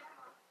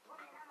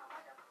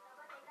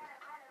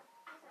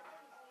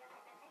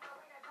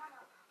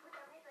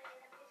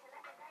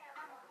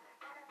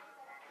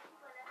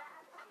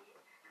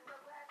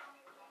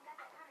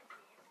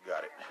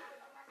 Got it.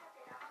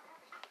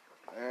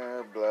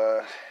 Yeah,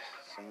 blood.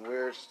 Some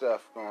weird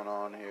stuff going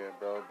on here,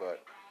 bro.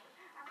 But,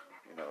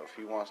 if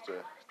he wants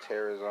to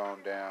tear his own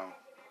damn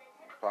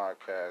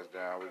podcast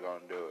down, we're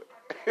going to do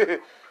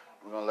it.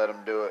 We're going to let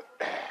him do it.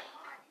 You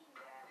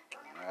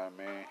know what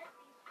I mean?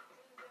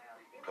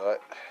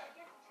 But,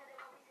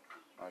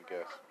 I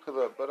guess.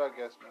 But I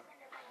guess, man.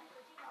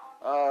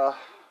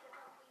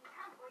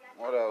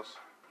 What else?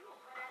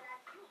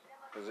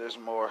 Because there's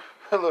more.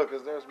 Look,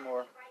 because there's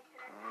more.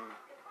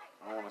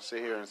 I don't want to sit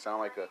here and sound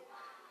like a,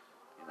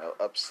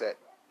 upset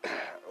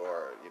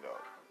or,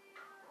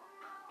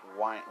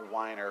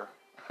 whiner.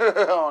 I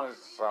don't want to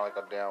sound like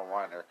a damn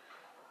whiner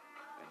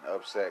and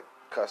upset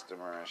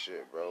customer and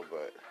shit, bro.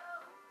 But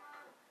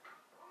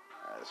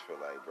I just feel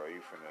like, bro,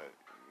 you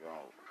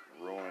gonna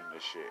ruin the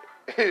shit.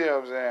 You know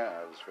what I'm saying?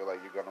 I just feel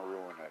like you're gonna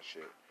ruin that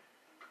shit.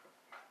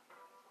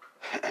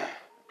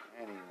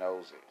 And he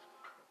knows it.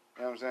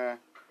 You know what I'm saying?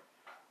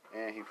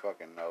 And he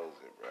fucking knows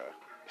it, bro.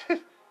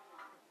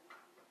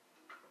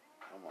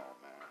 Come on,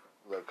 man.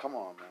 Look, come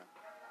on, man.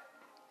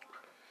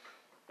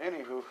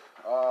 Anywho,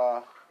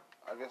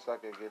 I guess I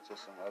could get to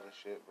some other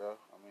shit, bro.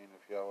 I mean,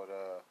 if y'all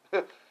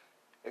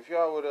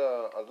would,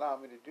 allow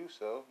me to do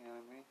so, you know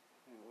what I mean?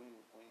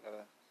 We ain't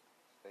gotta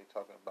stay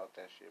talking about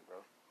that shit, bro.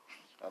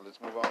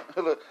 Let's move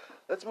on. Look,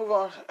 let's move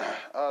on.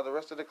 The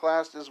rest of the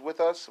class is with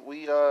us.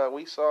 We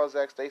saw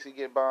Zach Stacy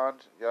get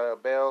bond,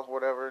 bail,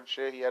 whatever and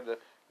shit. He had to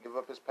give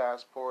up his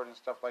passport and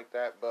stuff like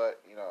that.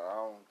 But I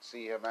don't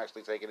see him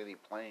actually taking any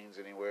planes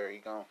anywhere.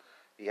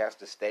 He has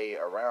to stay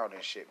around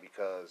and shit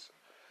because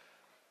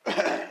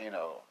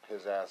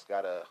his ass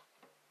gotta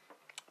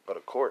go to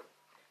court.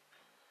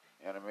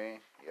 You know what I mean?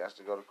 He has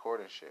to go to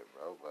court and shit,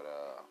 bro. But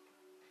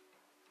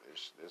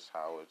this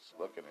how it's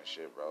looking and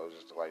shit, bro.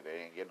 It's just like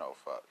they ain't get no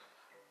fuck.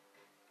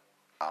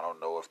 I don't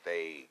know if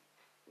they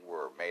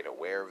were made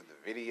aware of the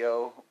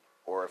video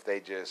or if they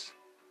just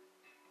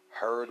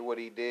heard what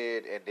he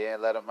did and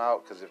then let him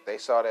out. Because if they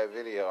saw that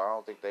video, I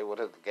don't think they would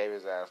have gave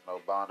his ass no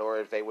bond. Or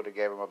if they would have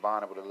gave him a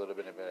bond, it would have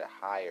been a bit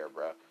higher,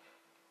 bro.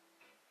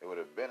 It would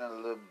have been a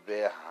little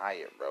bit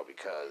higher, bro.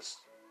 Because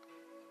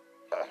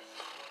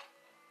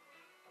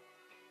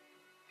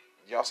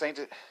y'all saying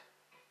it,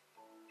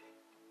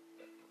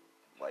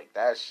 like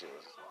that shit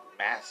was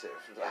massive,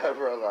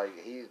 bro. Like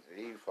he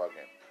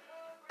fucking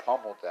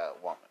pummeled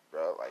that woman,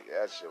 bro. Like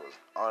that shit was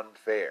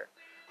unfair.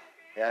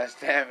 You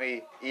understand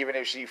me? Even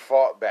if she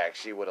fought back,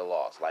 she would have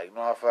lost. Like,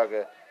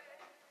 motherfucker,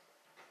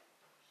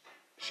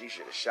 she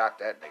should have shot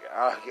that nigga.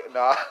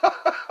 No,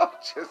 I'm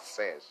just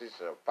saying, she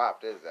should have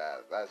popped his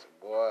ass. That's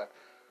a boy.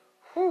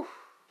 Whew.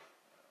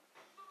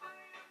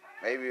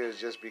 Maybe it was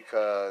just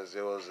because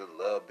it was a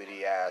little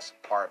bitty ass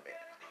apartment.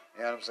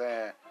 You know what I'm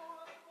saying?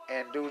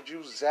 And dude,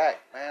 you Zach,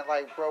 man,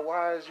 like, bro,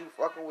 why is you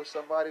fucking with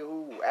somebody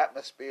who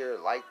atmosphere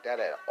like that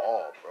at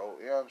all, bro?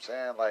 You know what I'm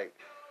saying? Like,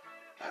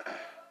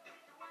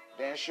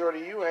 then shorty,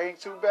 you ain't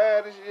too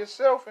bad as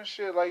yourself and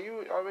shit. Like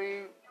you, I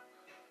mean,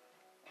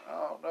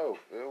 I don't know.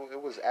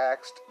 It was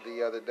asked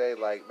the other day,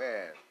 like,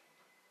 man,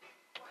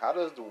 how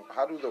do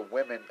the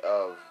women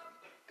of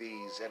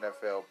these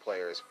NFL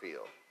players feel?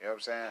 You know what I'm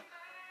saying?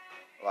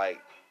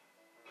 Like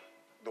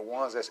the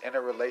ones that's in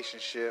a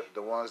relationship,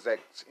 the ones that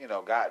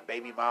got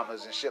baby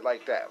mamas and shit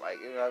like that. Like,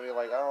 you know what I mean?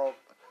 Like I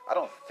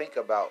don't think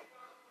about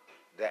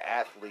the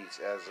athletes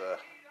as a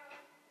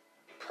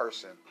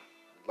person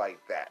like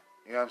that.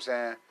 You know what I'm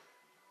saying?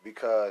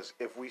 Because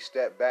if we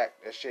step back,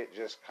 that shit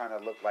just kind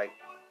of looked like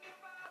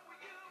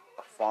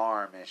a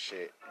farm and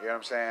shit. You know what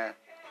I'm saying?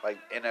 Like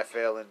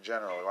NFL in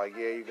general. Like,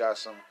 yeah, you got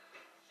some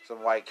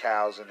white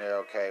cows in there,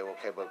 okay,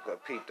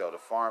 but Pete, though, the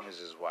farm is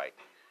just white.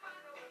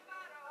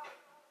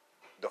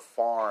 The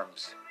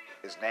farms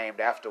is named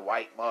after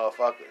white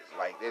motherfuckers.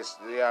 Like this,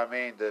 you know what I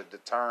mean? The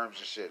terms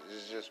and shit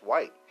is just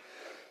white.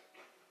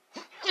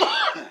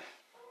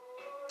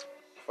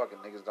 Fucking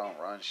niggas don't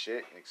run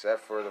shit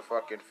except for the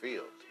fucking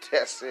field.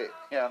 That's it.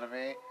 You know what I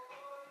mean?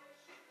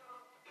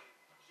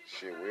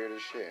 Shit weird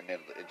as shit. And then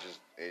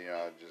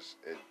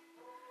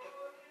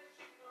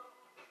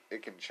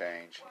it can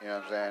change. You know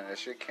what I'm saying? That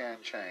shit can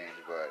change,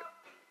 but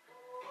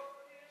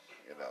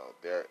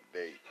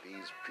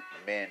these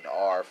men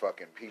are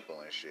fucking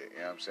people and shit. You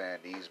know what I'm saying?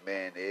 These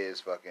men is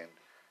fucking,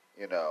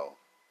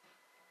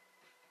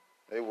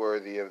 they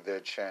worthy of their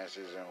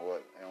chances and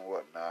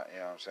whatnot. You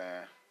know what I'm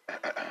saying?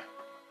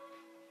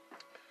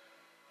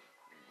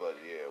 But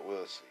yeah,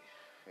 we'll see.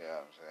 You know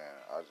what I'm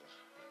saying?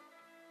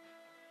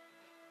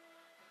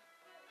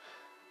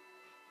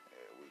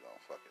 We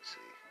gonna fucking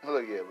see.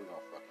 Look, yeah, we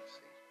gonna fucking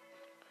see.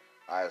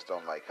 I just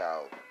don't like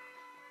how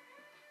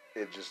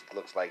it just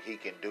looks like he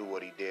can do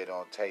what he did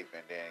on tape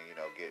and then,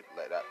 get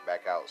let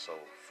back out so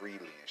freely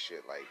and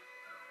shit. Like,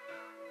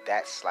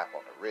 that slap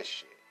on the wrist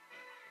shit.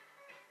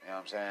 You know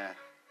what I'm saying?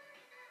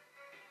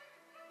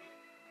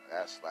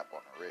 That slap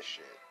on the wrist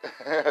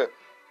shit.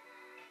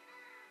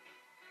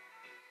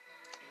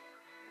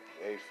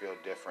 They feel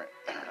different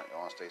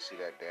once they see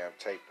that damn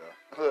tape, though.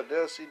 Look,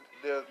 they'll see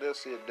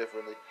it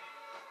differently.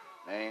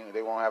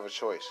 They won't have a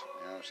choice.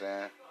 You know what I'm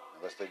saying?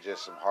 Unless they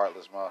just some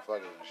heartless motherfuckers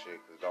and shit.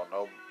 Cause don't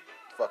know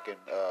fucking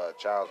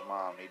child's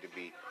mom need to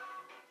be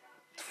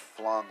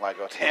flung like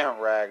a damn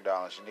rag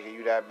doll and shit. Nigga,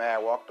 you that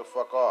mad? Walk the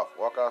fuck off.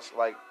 Walk out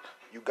like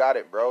you got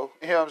it, bro.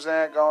 You know what I'm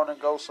saying? Go on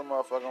and go some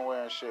motherfucking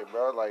wearing shit,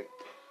 bro. Like,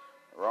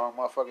 wrong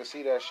motherfucker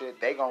see that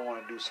shit, they gonna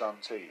want to do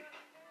something to you.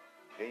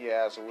 Then your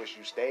ass will wish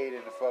you stayed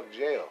in the fuck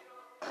jail.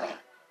 It's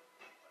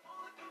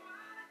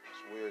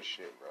weird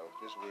shit, bro.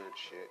 Just weird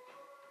shit.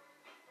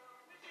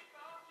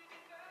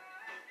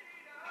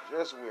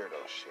 Just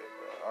weirdo shit,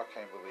 bro. I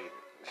can't believe it.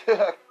 Can't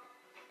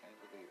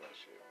believe that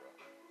shit,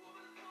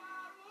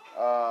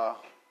 bro.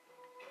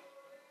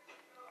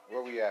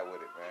 Where we at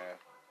with it, man?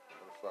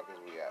 Where the fuck is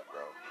we at,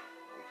 bro?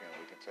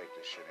 We can take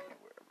this shit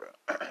anywhere, bro.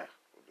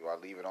 Do I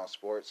leave it on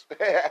sports?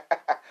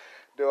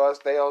 Do I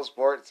stay on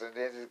sports and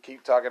then just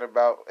keep talking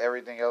about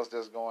everything else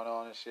that's going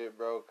on and shit,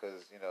 bro?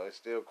 Because, it's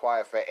still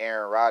quiet for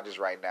Aaron Rodgers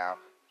right now.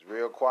 It's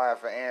real quiet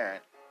for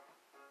Aaron.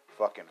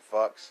 Fucking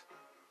fucks.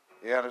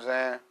 You know what I'm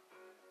saying?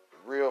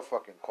 Real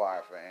fucking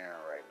quiet for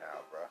Aaron right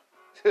now, bro.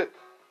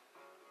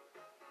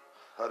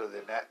 Other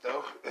than that,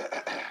 though,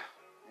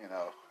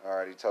 I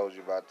already told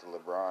you about the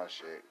LeBron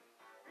shit.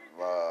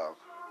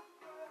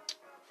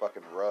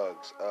 Fucking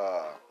Ruggs.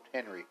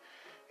 Henry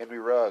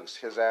Ruggs,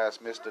 his ass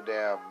missed a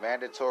damn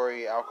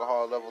mandatory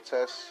alcohol level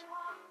test.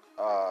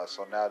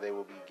 So now they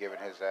will be giving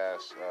his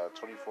ass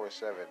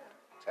 24/7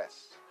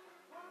 tests.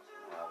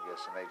 I'm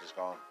guessing they just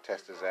gonna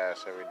test his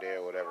ass every day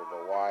or whatever.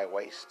 But why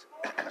waste?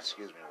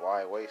 Excuse me.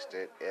 Why waste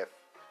it if?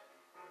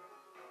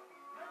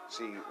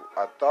 See,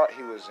 I thought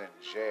he was in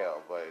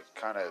jail, but it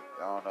kind of,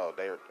 I don't know.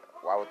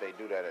 Why would they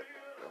do that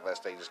unless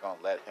they just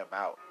gonna let him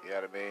out? You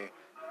know what I mean?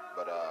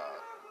 But I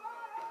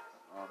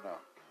don't know.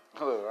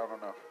 Look, I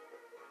don't know.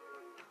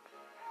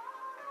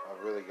 I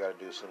really got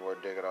to do some more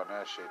digging on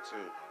that shit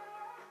too,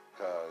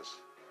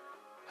 cause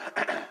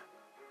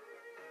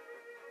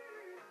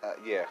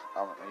Yeah,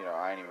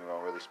 I ain't even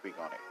gonna really speak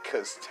on it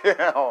because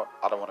I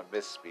don't want to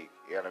misspeak.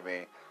 You know what I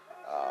mean?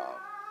 Um,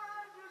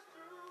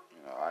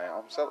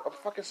 I'm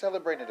fucking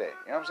celebrating today.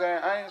 You know what I'm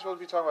saying? I ain't supposed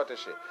to be talking about this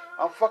shit.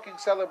 I'm fucking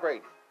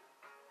celebrating,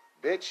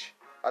 bitch.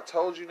 I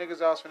told you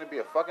niggas I was finna be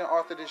a fucking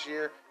author this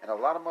year, and a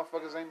lot of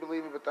motherfuckers ain't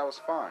believe me, but that was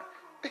fine.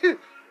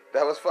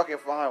 That was fucking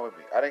fine with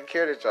me. I didn't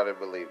care that y'all didn't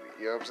believe me.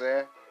 You know what I'm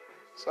saying?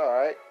 It's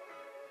alright.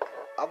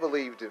 I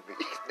believed in me,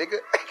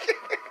 nigga.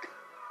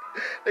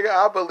 Nigga,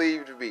 I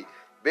believed in me,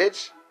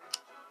 bitch.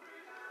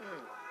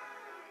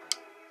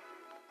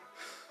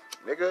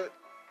 Nigga.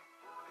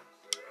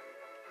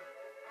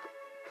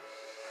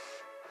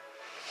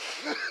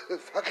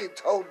 Fucking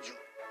told you.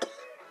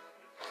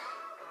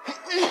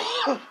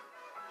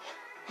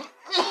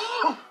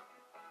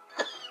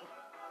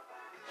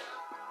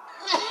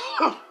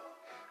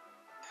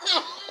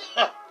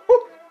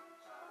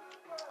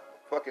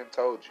 Fucking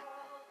told you.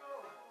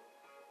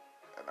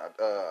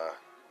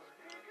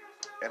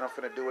 And I'm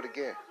finna do it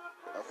again.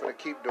 I'm finna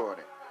keep doing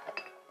it.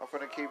 I'm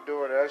finna keep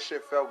doing it. That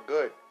shit felt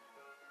good.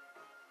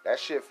 That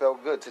shit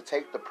felt good to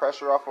take the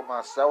pressure off of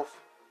myself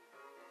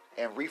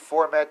and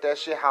reformat that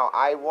shit how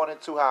I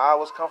wanted to, how I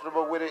was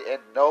comfortable with it,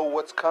 and know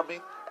what's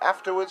coming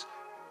afterwards.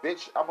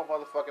 Bitch, I'm a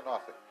motherfucking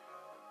author.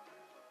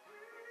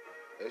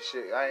 That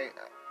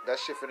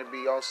shit finna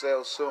be on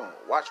sale soon.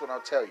 Watch what I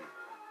tell you.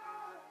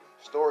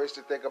 Stories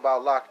to think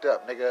about locked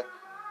up, nigga.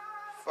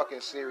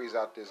 Fucking series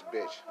out this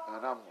bitch,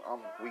 and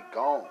we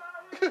gone.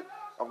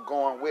 I'm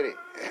going with it.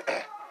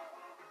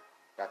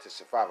 Got to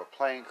survive a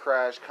plane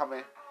crash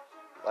coming.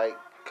 Like,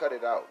 cut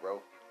it out,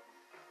 bro.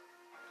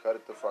 Cut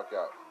it the fuck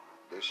out.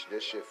 This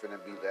shit finna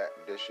be that.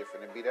 This shit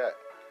finna be that.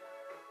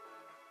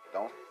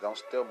 Don't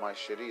steal my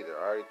shit either.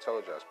 I already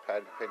told you I was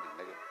patent pending,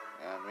 nigga.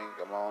 You know what I mean?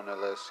 I'm on that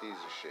little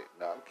Caesar shit.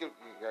 No, you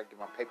gotta get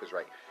my papers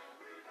right.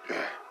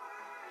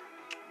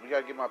 We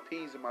gotta get my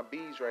P's and my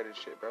B's right and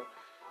shit, bro.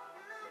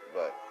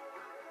 But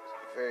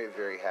very,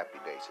 very happy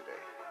day today.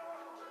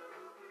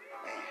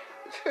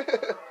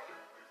 Man.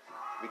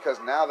 Because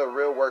now the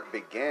real work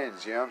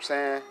begins, you know what I'm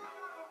saying?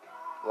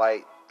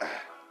 Like,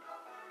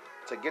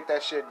 to get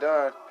that shit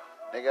done,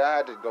 nigga, I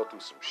had to go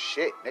through some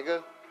shit,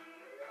 nigga.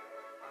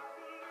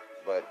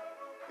 But,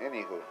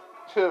 anywho,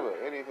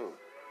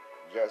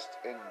 just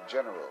in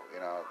general,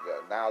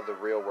 now the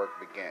real work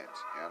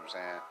begins, you know what I'm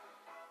saying?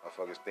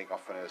 Motherfuckers think I'm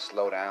finna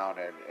slow down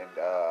and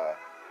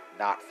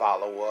not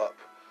follow up.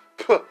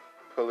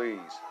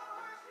 Please.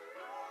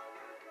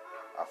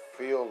 I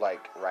feel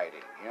like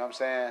writing, you know what I'm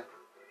saying?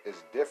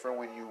 It's different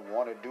when you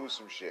want to do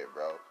some shit,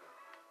 bro.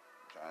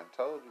 Trying to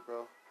told you,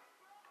 bro.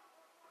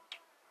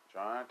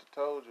 Trying to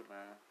told you,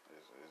 man.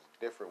 It's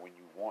different when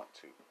you want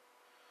to.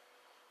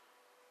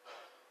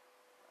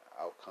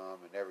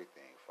 Outcome and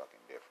everything fucking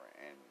different.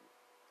 And,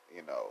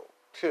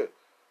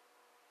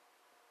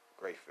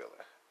 great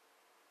feeling.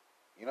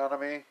 You know what I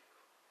mean?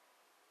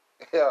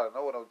 Yeah, I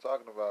know what I'm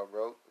talking about,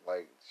 bro.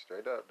 Like,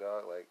 straight up,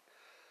 dog. Like,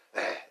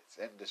 it's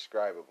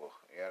indescribable.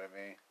 You know what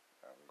I mean?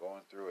 I'm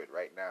going through it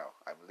right now.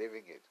 I'm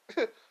living it.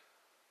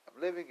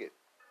 I'm living it.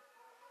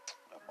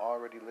 I'm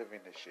already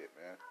living this shit,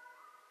 man.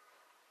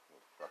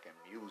 Fucking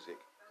music.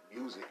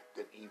 Music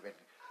didn't even...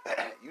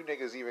 You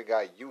niggas even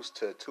got used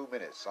to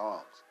 2-minute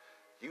songs.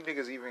 You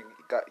niggas even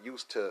got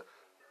used to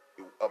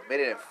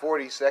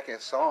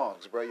 1:40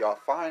 songs, bro. Y'all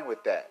fine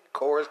with that.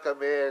 Chorus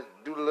come in,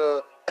 do the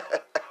little...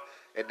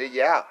 and then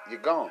you're out.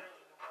 You're gone.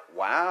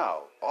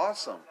 Wow.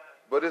 Awesome.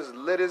 But it's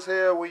lit as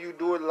hell when you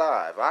do it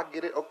live. I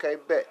get it. Okay,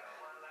 bet.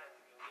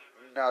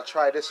 Now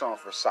try this on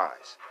for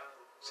size.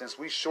 Since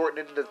we shortened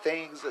it into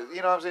things,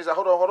 you know what I'm saying? So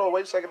hold on,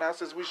 wait a second now.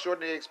 Since we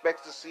shortened it,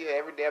 expect to see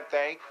every damn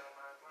thing.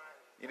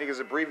 You niggas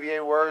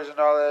abbreviate words and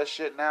all that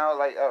shit now.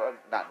 Like,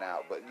 not now,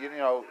 but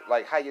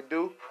like how you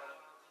do.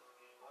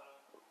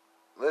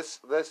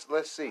 Let's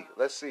see.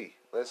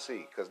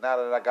 Cause now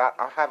that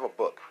I have a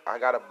book. I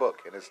got a book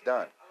and it's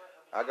done.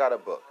 I got a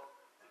book.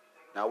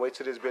 Now wait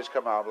till this bitch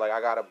come out. I'm like,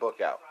 I got a book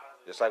out.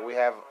 Just like we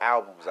have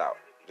albums out.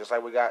 Just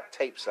like we got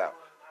tapes out.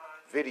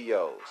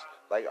 Videos.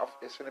 Like,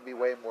 it's gonna be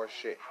way more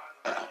shit.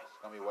 It's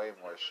gonna be way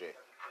more shit.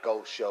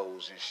 Ghost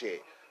shows and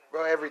shit.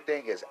 Bro,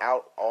 everything is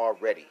out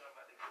already.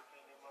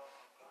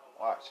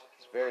 Watch.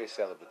 It's very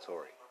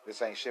celebratory.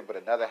 This ain't shit but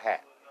another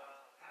hat.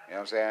 You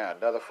know what I'm saying?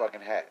 Another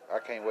fucking hat. I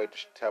can't wait to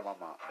tell my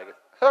mom, nigga.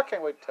 I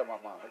can't wait to tell my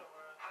mom, nigga.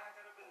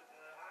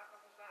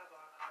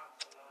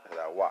 Cause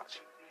I watch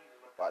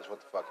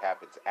what the fuck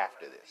happens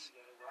after this.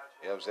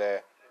 You know what I'm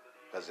saying?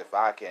 Because if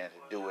I can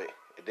do it,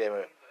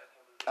 then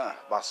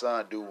my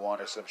son do one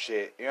or some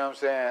shit. You know what I'm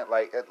saying?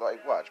 Like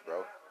watch,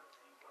 bro.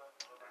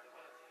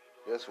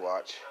 Just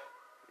watch.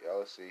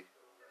 Y'all see.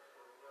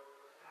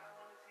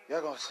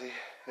 Y'all gonna see.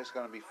 It's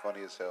gonna be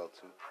funny as hell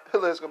too.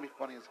 It's gonna be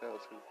funny as hell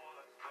too.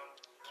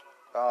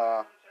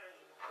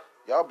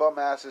 Y'all bum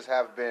asses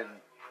have been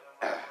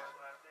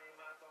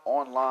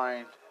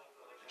online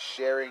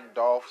sharing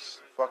Dolph's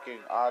fucking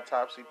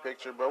autopsy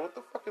picture, bro. What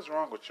the fuck is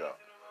wrong with y'all?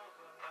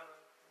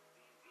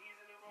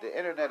 The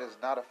internet is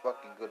not a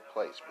fucking good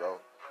place, bro.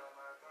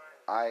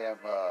 I am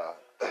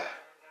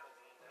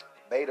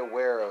made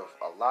aware of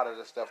a lot of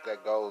the stuff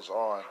that goes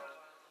on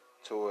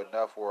to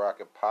enough where I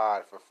could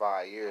pod for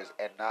 5 years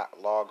and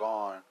not log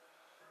on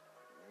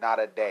not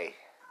a day.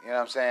 You know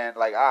what I'm saying?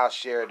 Like, I'll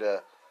share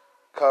the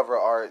cover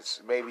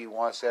arts maybe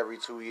once every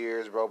 2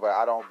 years, bro, but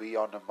I don't be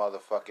on the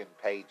motherfucking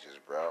pages,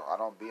 bro. I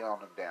don't be on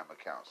them damn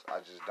accounts. I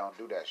just don't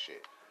do that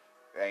shit.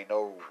 There ain't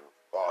no,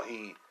 oh,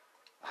 he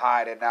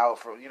hiding out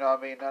from, you know what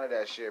I mean? None of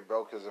that shit,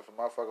 bro, because if a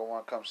motherfucker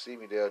want to come see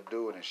me, they'll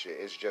do it and shit.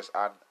 It's just,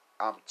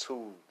 I'm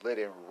too lit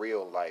in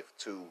real life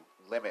to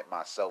limit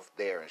myself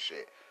there and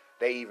shit.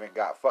 They even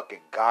got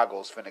fucking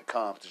goggles finna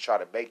come to try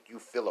to make you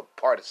feel a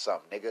part of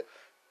something, nigga.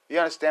 You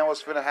understand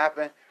what's finna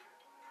happen?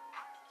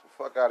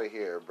 Fuck out of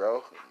here,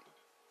 bro.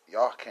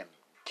 Y'all can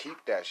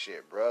keep that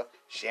shit, bro.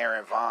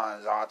 Sharon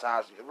Vons all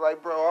times.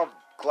 Like, bro, I'm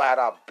glad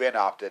I've been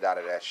opted out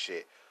of that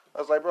shit. I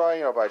was like, bro,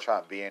 ain't nobody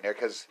trying to be in there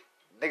because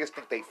niggas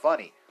think they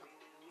funny.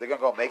 They're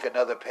gonna go make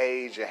another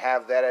page and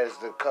have that as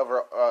the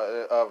cover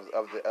of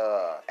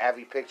the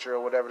Avi picture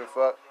or whatever the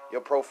fuck,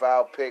 your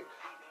profile pic.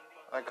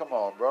 Like, come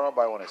on, bro.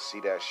 Nobody want to see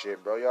that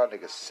shit, bro. Y'all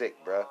niggas sick,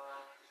 bro.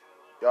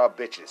 Y'all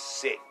bitches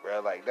sick, bro.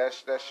 Like, that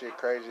shit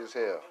crazy as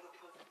hell.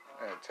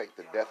 And take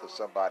the death of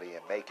somebody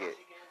and make it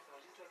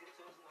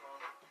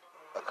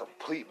a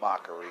complete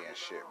mockery and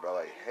shit, bro.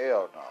 Like,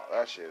 hell no.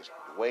 That shit is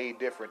way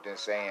different than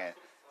saying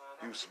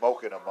you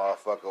smoking a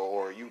motherfucker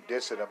or you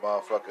dissing a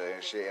motherfucker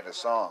and shit in a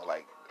song.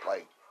 Like,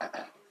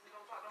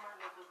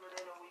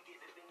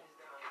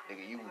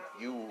 nigga,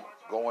 you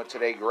going to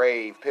their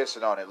grave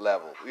pissing on it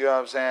level. You know what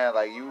I'm saying?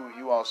 Like,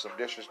 you on some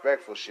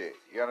disrespectful shit.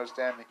 You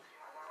understand me?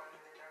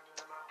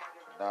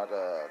 Not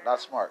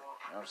smart.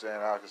 You know what I'm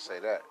saying? I can say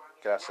that.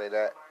 Can I say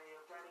that?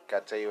 Can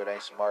I tell you it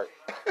ain't smart?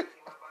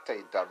 Tell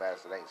you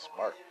dumbass it ain't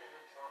smart.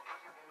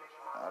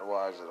 Not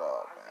wise at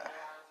all, man.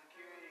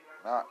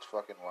 Not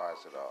fucking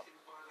wise at all.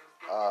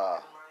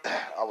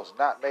 I was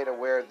not made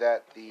aware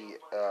that the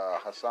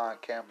Hassan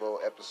Campbell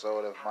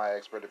episode of My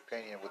Expert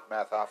Opinion with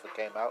Math Hoffa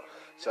came out,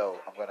 so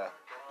I'm gonna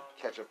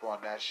catch up on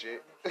that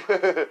shit.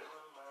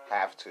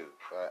 Have to.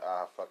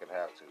 I fucking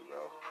have to,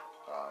 bro.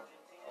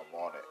 I'm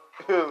on it.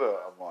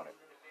 I'm on it.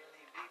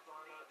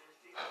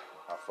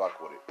 I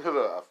fuck with it.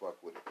 I fuck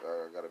with it.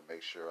 I gotta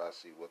make sure I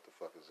see what the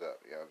fuck is up.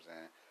 You know what I'm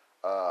saying?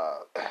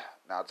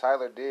 Now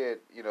Tyler did,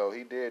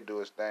 he did do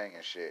his thing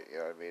and shit. You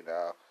know what I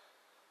mean?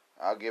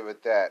 I'll give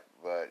it that,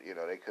 but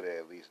they could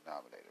have at least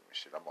nominated him and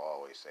shit. I'm gonna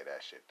always say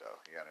that shit though.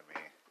 You know what I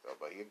mean? So,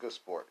 but he's a good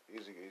sport.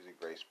 He's a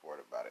great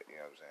sport about it.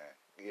 You know what I'm saying?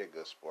 He a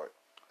good sport.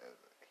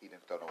 He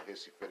didn't throw no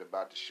hissy fit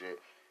about the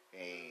shit. He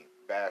ain't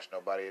bashed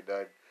nobody or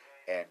nothing.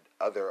 And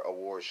other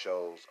award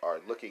shows are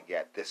looking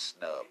at this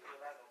snub.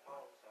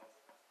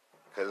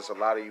 Because there's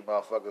a lot of you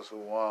motherfuckers who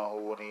won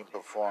who wouldn't even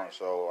perform.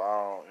 So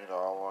I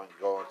want to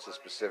go into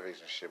specifics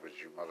and shit, but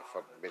you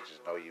motherfucking bitches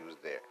know you was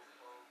there.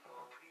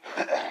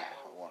 I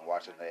wasn't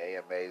watching the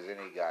AMAs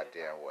any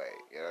goddamn way.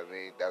 You know what I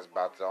mean? That's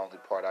about the only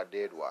part I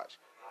did watch.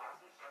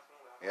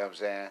 You know what I'm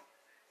saying?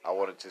 I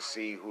wanted to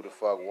see who the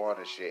fuck won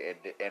and shit,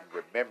 and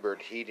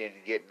remembered he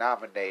didn't get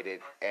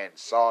nominated and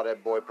saw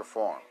that boy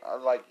perform. I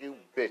was like, you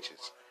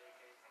bitches.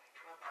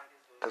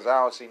 Because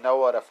I don't see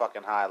no other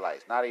fucking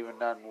highlights. Not even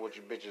nothing what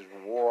you bitches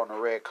wore on the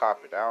red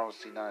carpet. I don't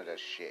see none of that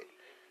shit.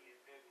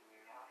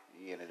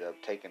 He ended up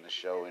taking the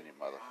show any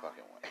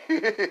motherfucking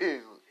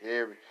way.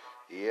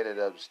 He ended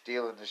up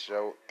stealing the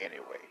show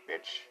anyway,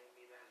 bitch.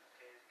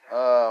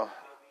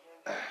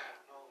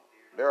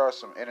 There are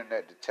some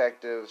internet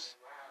detectives.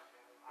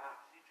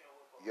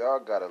 Y'all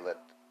gotta let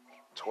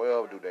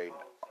 12 do their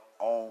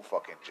own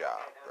fucking job,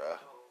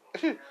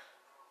 bruh.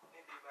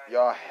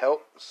 Y'all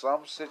help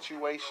some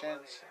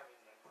situations,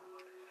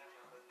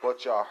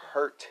 but y'all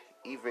hurt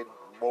even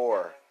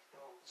more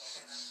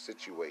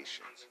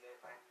situations.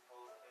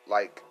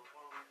 Like,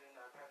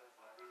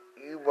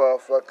 you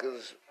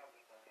motherfuckers,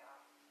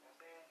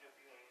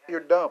 you're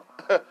dumb.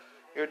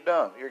 You're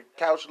dumb. You're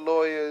couch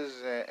lawyers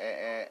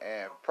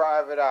and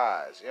private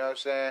eyes. You know what I'm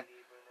saying?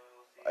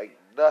 Like,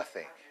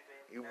 nothing.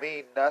 You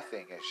mean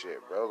nothing and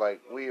shit, bro.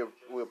 Like, we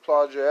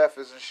applaud your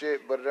efforts and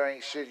shit, but there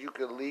ain't shit you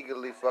can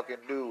legally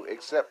fucking do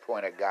except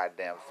point a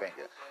goddamn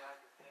finger.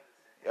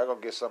 Y'all gonna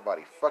get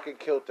somebody fucking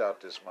killed out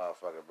this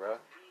motherfucker, bro.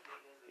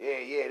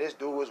 Yeah, this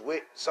dude was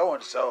with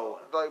so-and-so.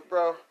 Like,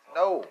 bro,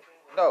 no.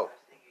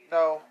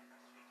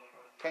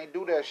 Can't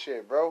do that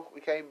shit, bro.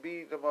 We can't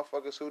be the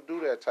motherfuckers who do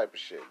that type of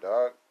shit,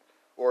 dog.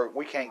 Or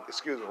we can't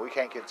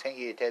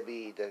continue to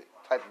be the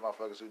type of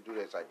motherfuckers who do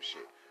that type of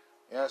shit.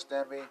 You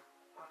understand me?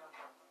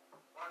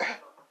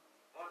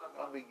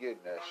 Don't be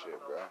getting that shit,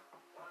 bro.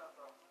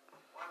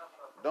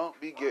 Don't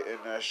be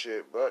getting that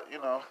shit, but,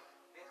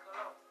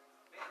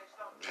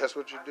 that's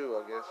what you do,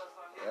 I guess.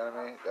 You know what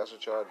I mean? That's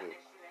what y'all do.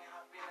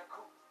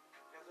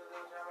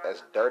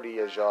 As dirty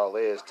as y'all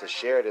is to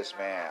share this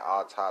man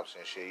autopsy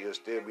and shit, you'll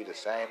still be the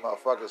same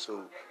motherfuckers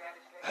who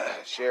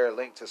share a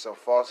link to some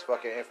false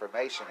fucking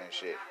information and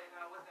shit.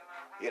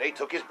 Yeah, they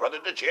took his brother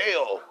to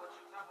jail.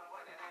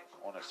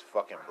 On his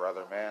fucking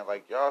brother, man.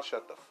 Like, y'all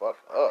shut the fuck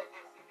up.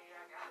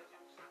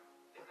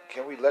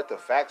 Can we let the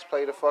facts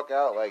play the fuck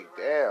out? Like,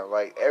 damn,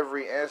 like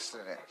every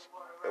incident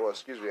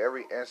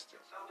every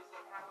instance.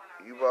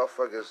 You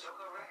motherfuckers,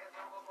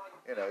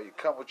 you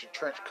come with your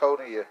trench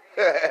coat and your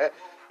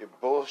your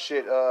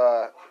bullshit,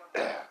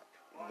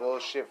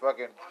 bullshit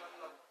fucking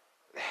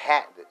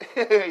hat,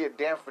 your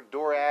damn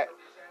fedora hat,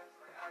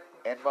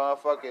 and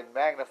motherfucking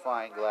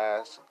magnifying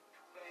glass,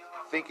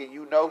 thinking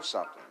you know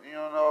something. You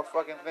don't know a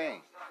fucking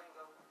thing.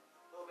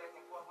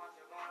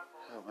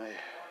 Oh man,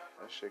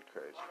 that shit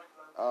crazy.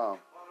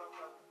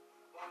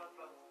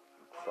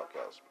 Fuck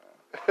else,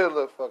 man.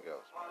 Look, fuck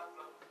else, man.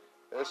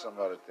 There's some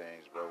other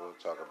things, bro. We'll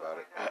talk about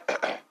it.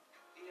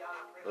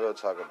 We'll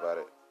talk about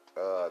it.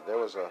 There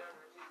was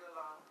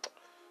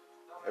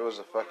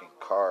a fucking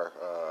car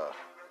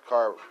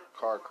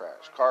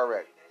crash, car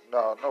wreck.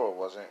 No, it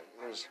wasn't.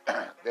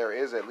 There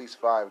is at least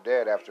 5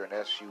 dead after an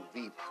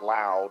SUV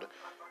plowed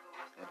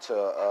into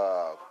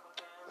a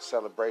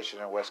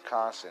celebration in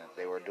Wisconsin.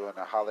 They were doing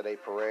a holiday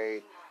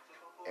parade,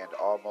 and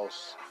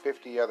almost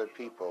 50 other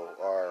people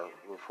are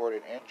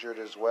reported injured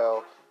as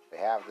well. They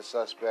have the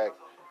suspect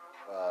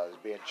is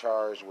being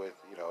charged with,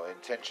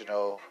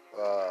 intentional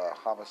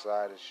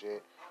homicide and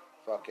shit.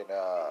 Fucking,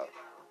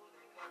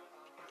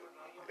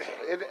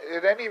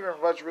 it ain't even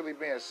much really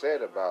being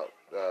said about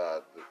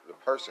the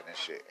person and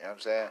shit. You know what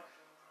I'm saying?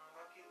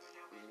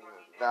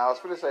 Now, I was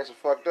going to say some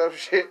fucked up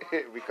shit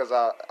because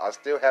I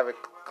still haven't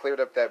cleared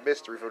up that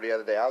mystery from the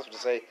other day. I was going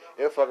to say,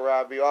 it'll fuck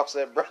around and be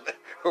Offset brother.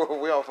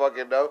 We don't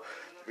fucking know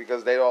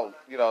because they don't,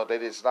 they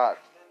just not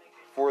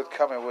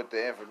forthcoming with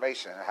the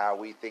information how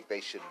we think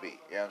they should be.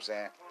 You know what I'm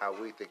saying? How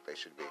we think they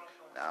should be.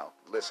 Now,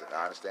 listen,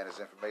 I understand there's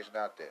information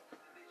out there.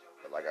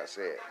 But like I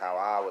said, how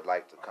I would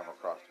like to come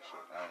across this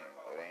shit.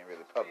 It ain't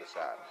really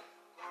publicized.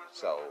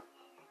 So,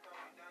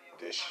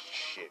 this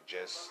shit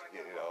just,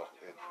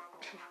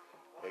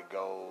 it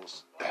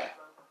goes,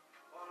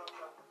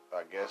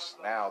 I guess,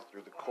 now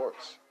through the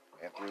courts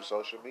and through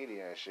social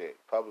media and shit.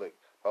 Public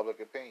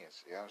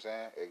opinions. You know what I'm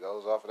saying? It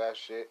goes off of that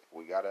shit.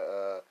 We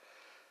gotta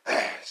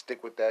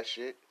stick with that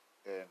shit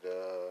and,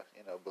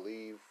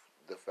 believe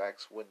the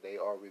facts when they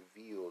are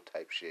revealed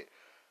type shit.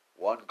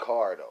 One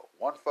car, though.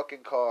 One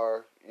fucking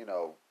car,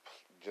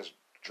 just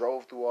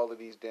drove through all of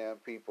these damn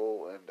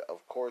people. And,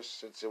 of course,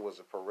 since it was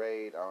a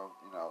parade,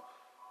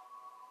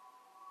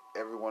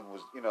 everyone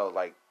was,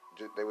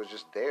 they was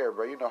just there,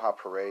 bro. You know how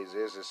parades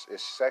is.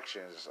 It's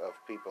sections of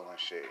people and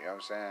shit. You know what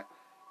I'm saying?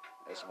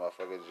 This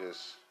motherfucker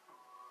just...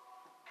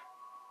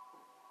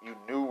 You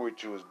knew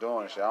what you was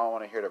doing. So I don't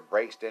want to hear the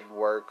brakes didn't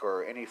work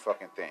or any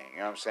fucking thing. You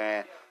know what I'm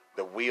saying?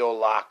 The wheel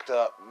locked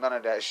up. None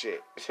of that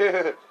shit.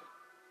 I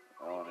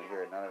don't want to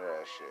hear none of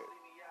that shit.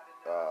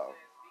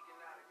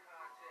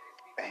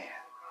 Man.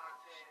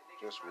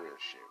 Just weird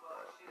shit, bro.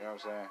 You know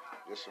what I'm saying?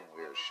 Just some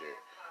weird shit.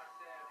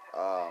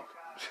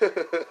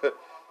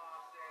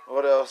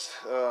 What else?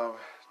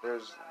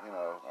 There's,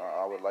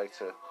 I would like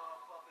to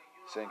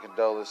send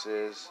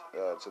condolences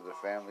to the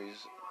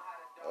families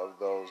of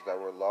those that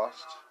were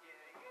lost.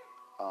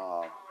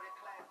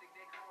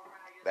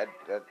 That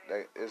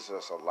is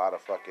just a lot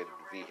of fucking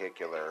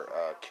vehicular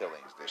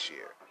killings this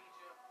year.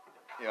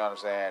 You know what I'm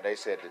saying? They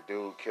said the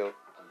dude killed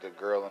the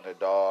girl and the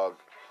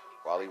dog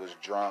while he was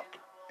drunk.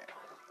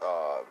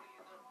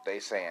 They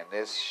saying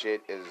this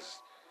shit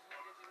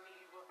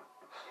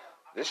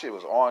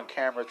was on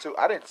camera too.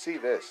 I didn't see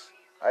this.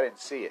 I didn't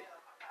see it.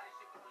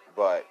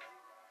 But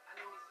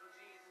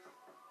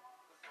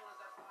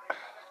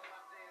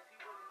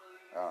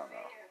I don't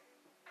know.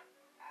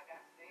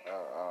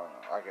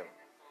 I can.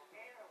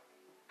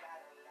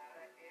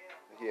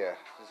 Yeah,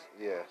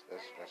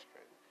 that's crazy.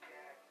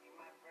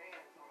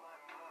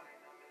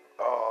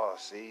 Oh,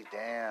 see,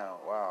 damn,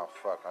 wow,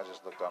 fuck. I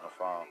just looked on the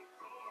phone.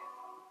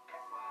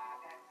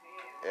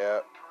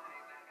 Yep.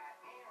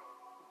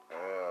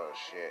 Oh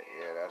shit.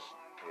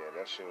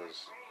 That shit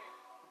was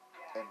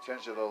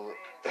intentional.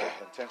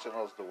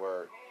 Intentional is the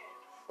word.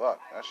 Fuck,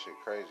 that shit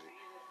crazy.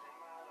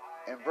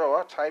 And bro,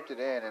 I typed it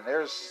in, and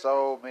there's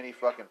so many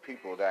fucking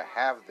people that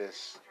have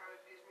this.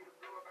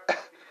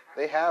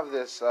 They have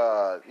this,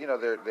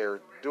 they're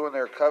doing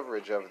their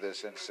coverage of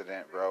this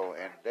incident, bro,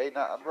 and they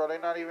not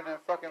even in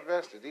fucking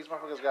vested. These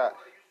motherfuckers got,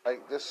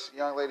 like, this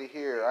young lady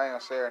here, I ain't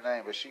gonna say her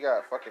name, but she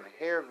got fucking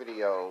hair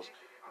videos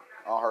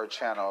on her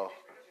channel,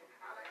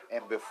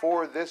 and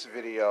before this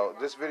video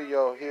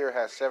here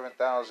has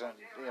 7,000,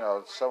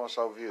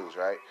 so-and-so views,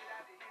 right?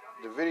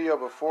 The video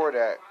before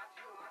that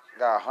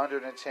got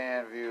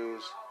 110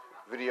 views,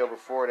 video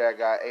before that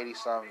got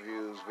 80-some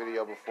views,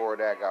 video before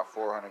that got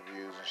 400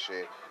 views and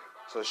shit.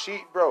 So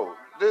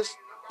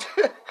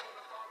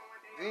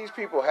these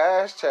people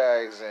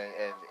hashtags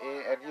and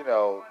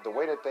the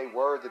way that they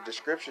word the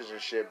descriptions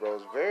and shit, bro,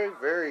 is very,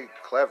 very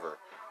clever.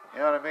 You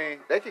know what I mean?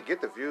 They can get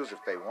the views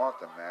if they want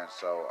them, man.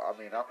 So, I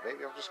mean,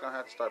 maybe I'm just going to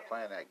have to start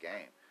playing that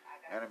game.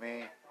 You know what I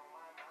mean?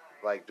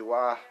 Like,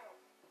 I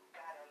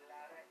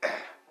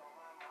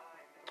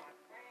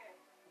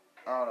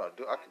don't know.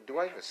 Do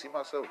I even see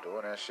myself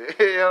doing that shit?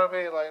 You know what I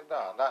mean? Like,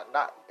 no,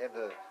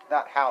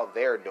 not how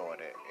they're doing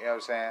it. You know what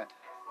I'm saying?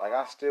 Like,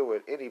 I still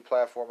would, any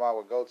platform I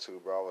would go to,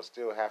 bro, I would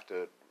still have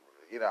to,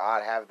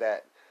 I'd have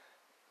that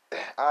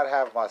I'd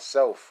have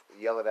myself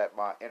yelling at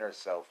my inner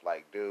self,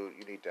 like, dude,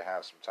 you need to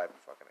have some type of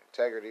fucking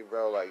integrity,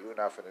 bro. Like, you're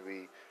not finna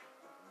be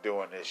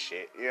doing this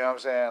shit. You know what I'm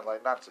saying?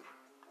 Like, not to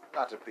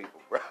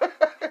people, bro.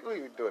 We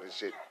even doing this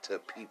shit to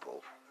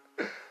people.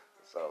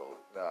 So,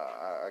 nah,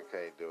 I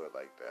can't do it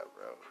like that,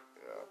 bro.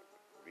 You know,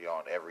 be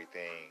on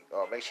everything.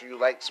 Oh, make sure you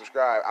like,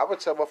 subscribe. I'm gonna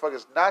tell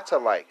motherfuckers not to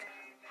like.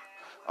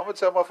 I'm gonna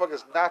tell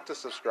motherfuckers not to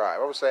subscribe.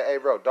 I'm gonna say, hey,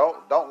 bro,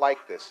 don't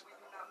like this.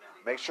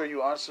 Make sure you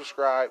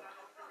unsubscribe.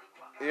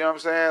 You know what I'm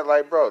saying?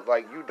 Like, bro,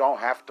 like, you don't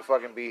have to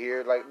fucking be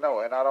here. Like, no,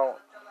 and I don't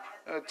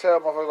tell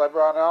motherfuckers, like,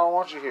 bro, I don't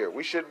want you here.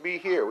 We shouldn't be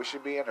here. We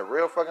should be in the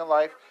real fucking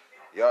life.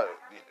 Y'all,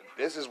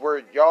 this is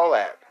where y'all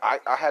at.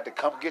 I had to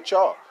come get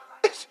y'all.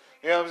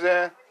 You know what I'm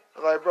saying?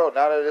 Like, bro,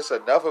 now that it's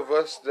enough of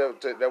us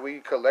that we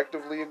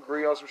collectively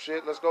agree on some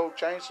shit, let's go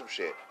change some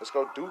shit. Let's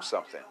go do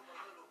something.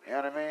 You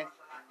know what I mean?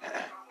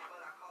 Yeah,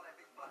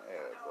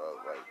 bro.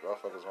 Like,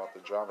 motherfuckers want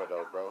the drama,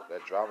 though, bro.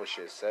 That drama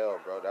shit sell,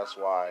 bro. That's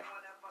why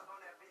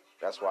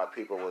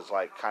people was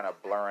like kind of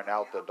blurring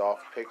out the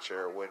Dolph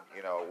picture when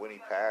when he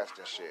passed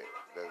and shit,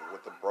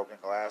 with the broken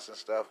glass and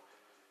stuff.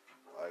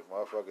 Like,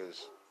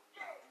 motherfuckers,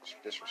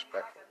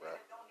 disrespectful, bro.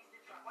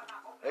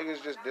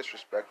 Niggas just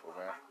disrespectful,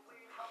 man.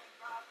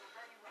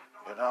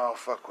 And I don't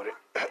fuck with it.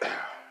 I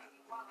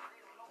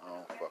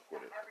don't fuck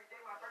with it.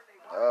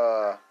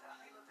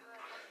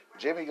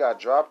 Jimmy got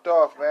dropped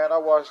off, man. I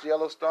watched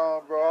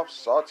Yellowstone, bro. I'm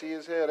salty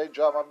as hell. They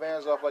dropped my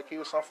man's off like he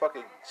was some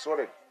fucking sort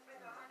of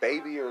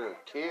baby or a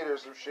kid or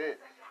some shit.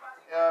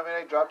 You know what I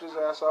mean? They dropped his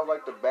ass off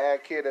like the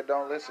bad kid that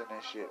don't listen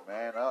and shit,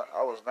 man.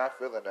 I was not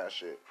feeling that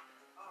shit.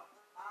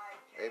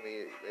 Made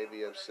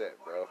me upset,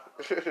 bro.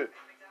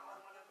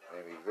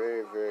 Made me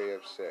very, very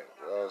upset.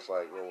 I was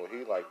like, well,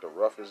 he like the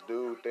roughest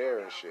dude there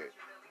and shit.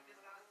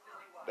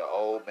 The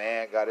old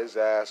man got his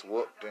ass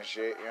whooped and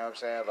shit. You know what I'm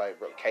saying? Like,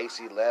 bro,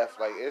 Casey left.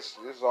 Like, it's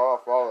all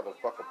falling the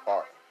fuck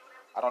apart.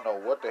 I don't know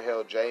what the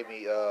hell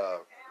Jamie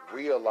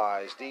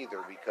realized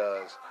either,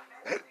 because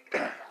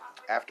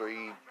after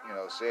he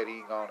said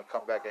he gonna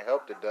come back and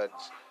help the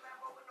Duttons,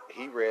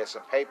 he read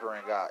some paper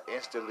and got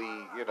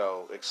instantly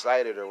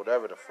excited or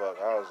whatever the fuck.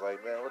 I was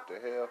like, man, what the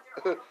hell?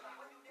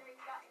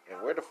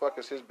 And where the fuck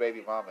is his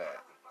baby mama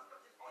at?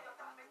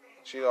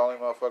 She the only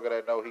motherfucker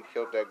that know he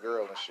killed that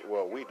girl and shit.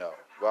 Well, we know,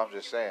 but I'm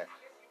just saying,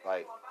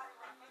 like,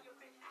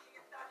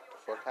 what the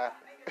fuck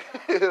happened?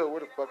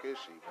 Where the fuck is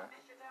she, man?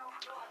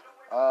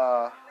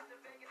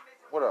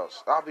 What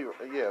else? Let me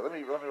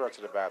run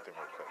to the bathroom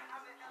real quick.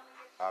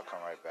 I'll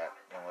come right back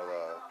and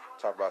we'll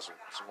talk about some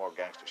more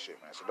gangster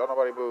shit, man. So don't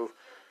nobody move.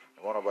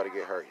 Won't nobody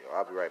get hurt, yo.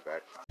 I'll be right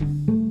back.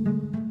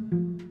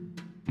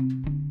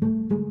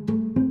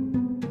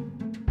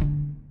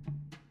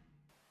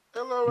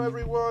 Hello,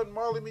 everyone.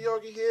 Marley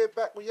Miyagi here,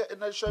 back with yet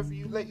another show for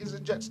you ladies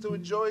and gents to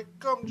enjoy.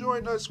 Come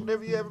join us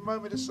whenever you have a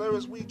moment or so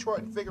as we try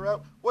and figure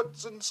out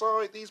what's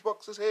inside these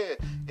boxes here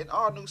in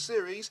our new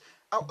series,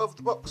 Out of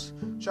the Box,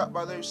 shot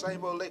by those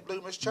same old late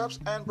bloomers chaps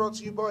and brought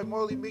to you by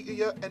Marley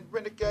Media and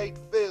Renegade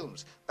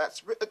Films.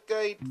 That's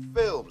Renegade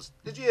Films.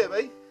 Did you hear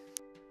me?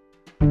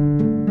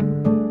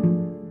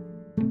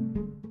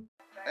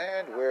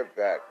 And we're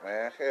back,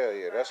 man. Hell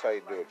yeah, that's how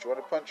you do it. You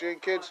want to punch in,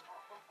 kids?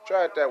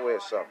 Try it that way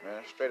or something,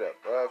 man. Straight up.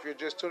 If you're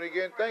just tuning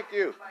in, thank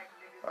you.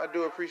 I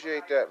do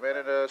appreciate that, man.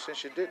 And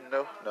since you didn't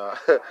know,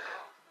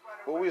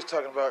 what we was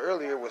talking about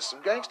earlier was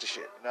some gangster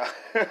shit.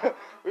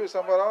 We was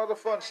talking about all the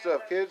fun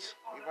stuff, kids.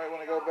 You might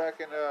want to go back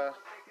and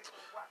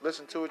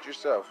listen to it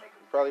yourself.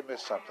 You probably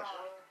missed something.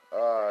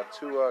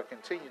 To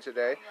continue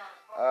today,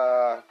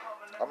 I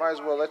might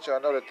as well let y'all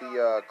know that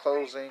the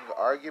closing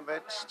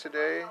arguments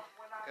today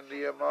in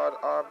the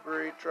Ahmaud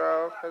Arbery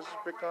trial has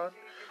begun.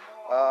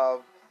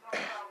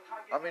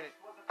 I mean,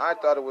 I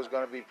thought it was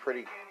going to be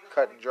pretty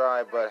cut and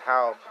dry, but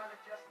how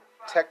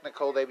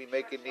technical they be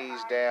making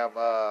these damn,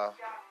 how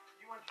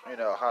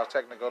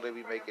technical they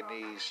be making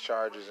these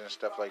charges and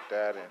stuff like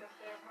that, and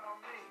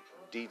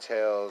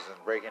details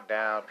and breaking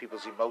down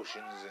people's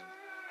emotions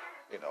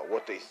and,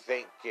 what they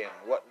think and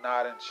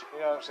whatnot, and you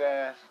know what I'm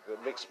saying?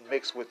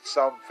 Mixed with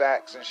some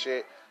facts and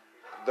shit,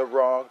 the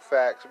wrong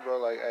facts, bro.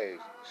 Like, hey,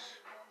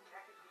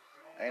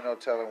 ain't no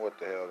telling what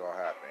the hell gonna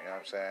happen. You know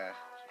what I'm saying?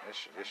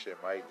 This shit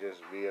might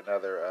just be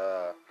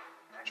another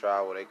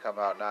trial where they come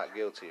out not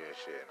guilty and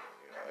shit.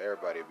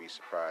 Everybody would be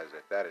surprised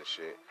at that and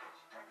shit.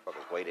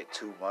 Fuckers waited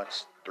 2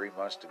 months, 3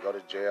 months to go to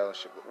jail and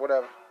shit. But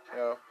whatever,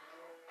 we're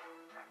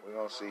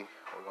gonna see.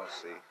 We're gonna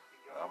see.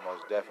 I'm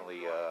most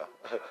definitely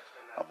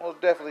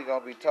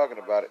gonna be talking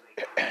about it.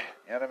 You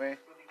know what I mean?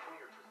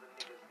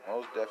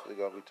 Most definitely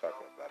gonna be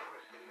talking about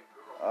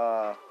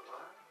it.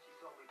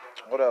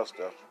 What else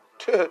though?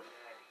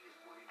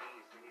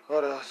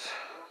 What else?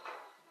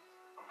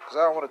 Because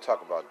I don't want to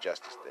talk about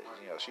Justice Day.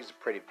 She's a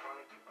pretty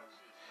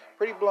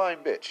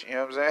blind bitch. You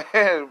know what I'm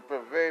saying? A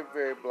very,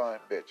 very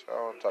blind bitch. I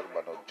don't want to talk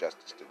about no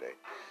justice today.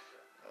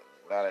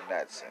 Not in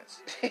that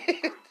sense.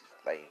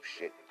 Lame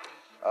shit.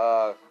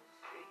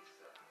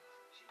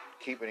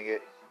 Keeping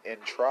it in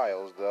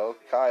trials, though.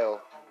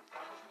 Kyle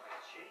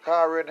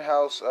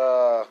Rittenhouse,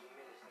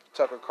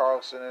 Tucker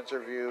Carlson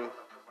interview.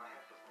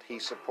 he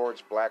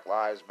supports Black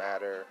Lives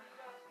Matter.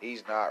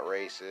 He's not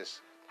racist.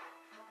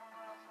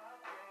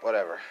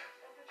 Whatever.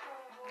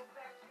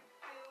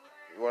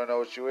 You want to know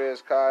what you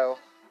is, Kyle?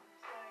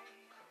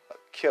 A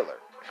killer.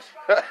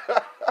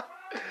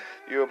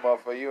 You a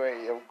motherfucker. You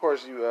ain't. Of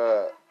course you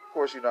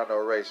not no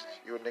racist.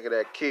 You a nigga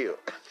that kill.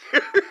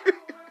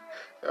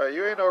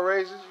 You ain't no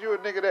racist. You a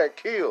nigga that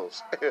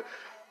kills.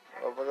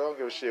 Motherfucker, I don't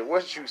give a shit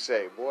what you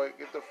say, boy.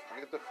 Get the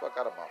fuck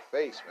out of my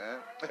face, man.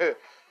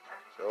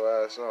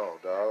 Show ass on,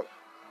 dog.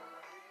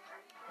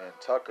 And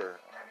Tucker,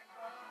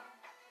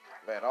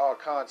 man, all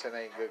content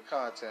ain't good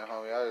content,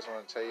 homie. I just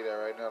want to tell you that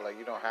right now. Like,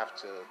 you don't have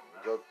to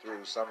go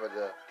through some of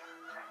the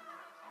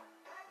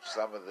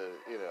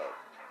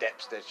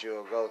depths that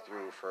you'll go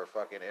through for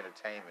fucking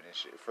entertainment and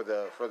shit. For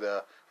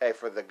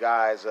the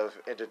guise of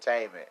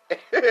entertainment,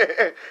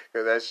 because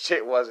that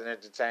shit wasn't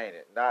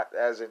entertaining. Not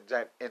as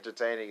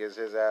entertaining as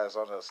his ass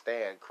on the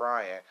stand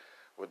crying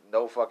with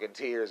no fucking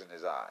tears in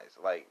his eyes.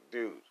 Like,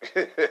 dude,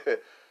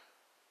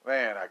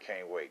 man, I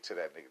can't wait till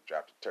that nigga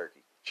drop the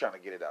turkey, trying to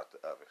get it out the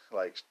oven.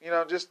 Like,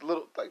 just a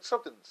little, like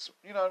something,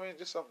 you know what I mean?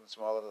 Just something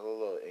small, a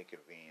little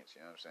inconvenience.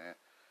 You know what I'm saying?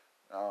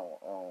 I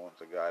don't want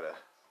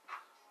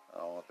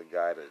the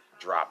guy to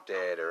drop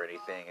dead or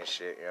anything and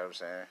shit, you know what I'm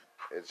saying?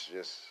 It's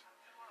just,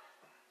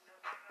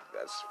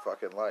 that's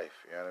fucking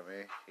life, you know what I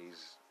mean?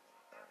 He's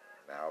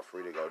now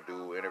free to go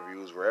do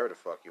interviews wherever the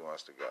fuck he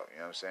wants to go, you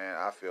know what I'm saying?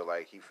 I feel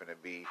like he finna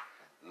be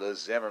Lil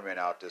Zimmerman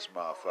out this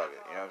motherfucker,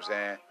 you know what I'm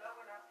saying?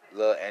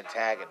 Little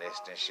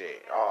antagonist and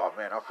shit. Oh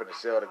man, I'm finna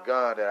sell the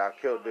gun that I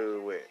killed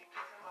dude with.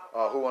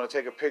 Oh, who wanna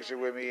take a picture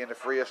with me in the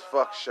free as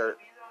fuck shirt?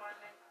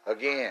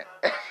 Again.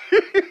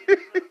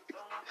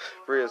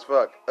 Free as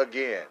fuck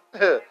again.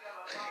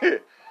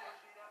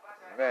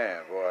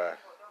 Man, boy.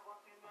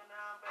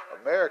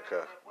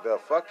 America, the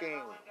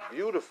fucking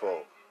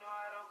beautiful.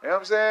 You know what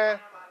I'm saying?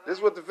 This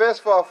is what the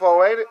vest fall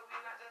for, ain't it?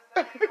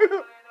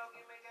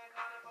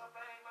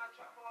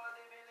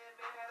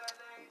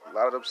 A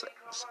lot of them,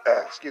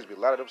 a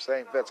lot of them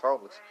same vets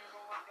homeless.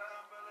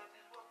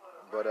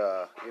 But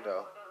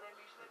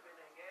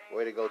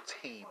way to go,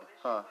 team,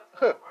 huh?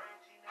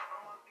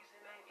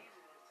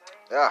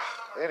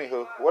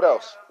 Anywho, what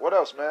else? What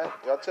else, man?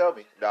 Y'all tell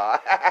me. Nah.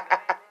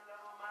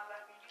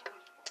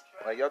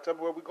 Like, y'all tell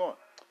me where we going.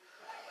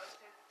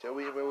 Tell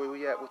me where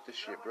we at with this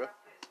shit, bro.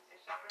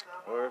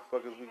 Where the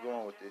fuck is we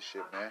going with this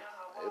shit, man?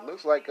 It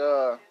looks like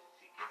that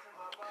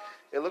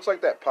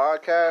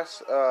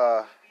podcast,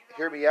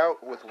 Hear Me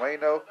Out with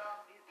Wayno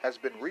has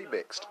been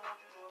remixed.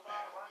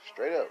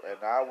 Straight up.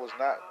 And I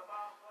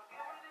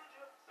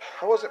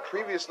wasn't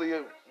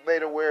previously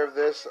made aware of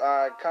this.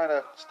 I kind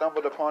of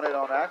stumbled upon it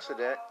on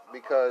accident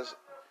because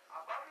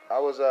I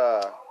was,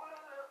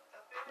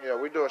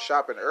 we're doing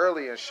shopping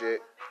early and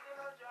shit.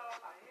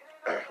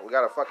 We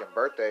got a fucking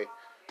birthday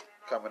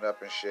coming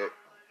up and shit.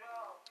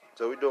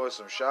 So we're doing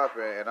some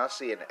shopping and I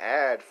see an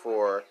ad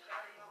for,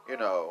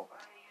 a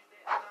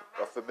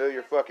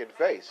familiar fucking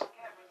face.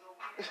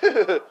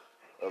 A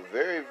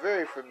very,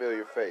 very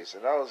familiar face.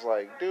 And I was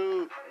like,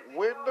 dude,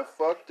 when the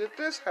fuck did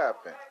this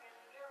happen?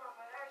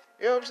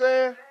 You know what I'm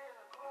saying?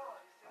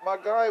 My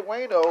guy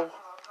Wayno,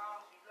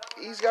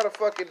 he's got a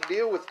fucking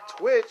deal with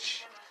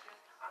Twitch.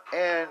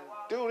 And,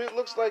 dude, it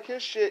looks like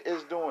his shit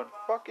is doing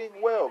fucking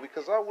well.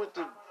 Because I went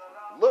to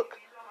look,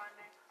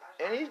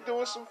 and he's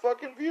doing some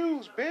fucking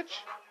views,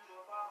 bitch.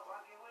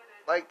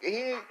 Like,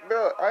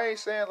 I ain't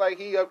saying like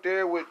he up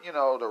there with,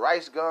 the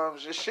Rice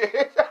Gums and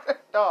shit.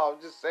 No,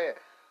 I'm just saying.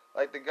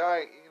 Like, the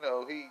guy,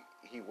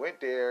 he went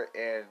there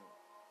and,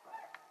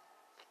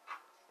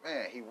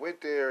 man, he's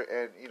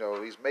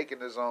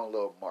making his own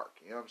little mark.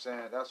 You know what I'm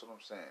saying? That's what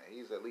I'm saying.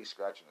 He's at least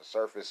scratching the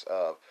surface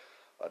of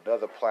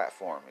another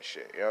platform and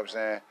shit. You know what I'm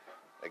saying?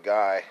 The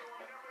guy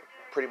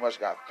pretty much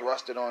got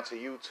thrusted onto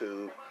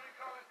YouTube,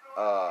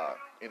 and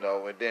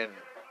then,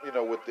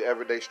 with the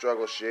everyday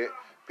struggle shit,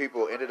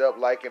 people ended up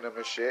liking him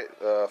and shit,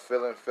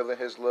 feeling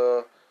his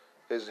love,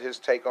 his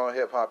take on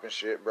hip hop and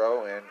shit,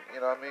 bro. And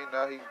you know what I mean?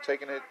 Now he's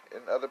taking it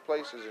in other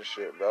places and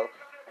shit, bro.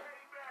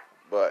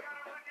 But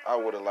I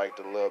would have liked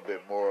a little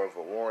bit more of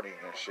a warning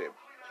and shit.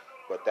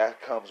 But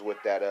that comes with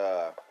that,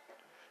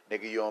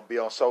 nigga, you don't be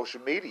on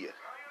social media.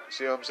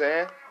 See what I'm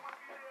saying?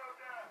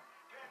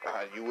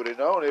 You would have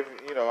known if,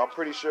 I'm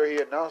pretty sure he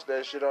announced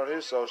that shit on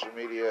his social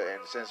media.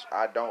 And since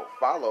I don't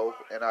follow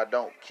and I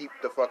don't keep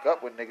the fuck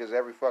up with niggas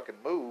every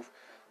fucking move,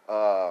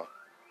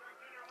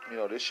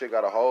 this shit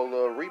got a whole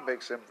little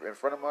remix in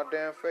front of my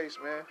damn face,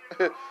 man.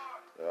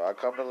 I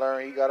come to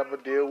learn he got him a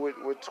deal with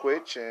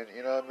Twitch, and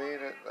you know what I mean?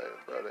 And,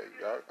 brother,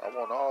 I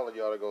want all of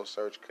y'all to go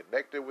search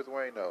Connected with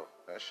Wayno.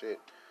 That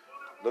shit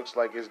looks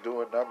like it's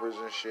doing numbers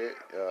and shit.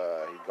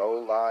 He go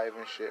live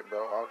and shit,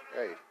 bro.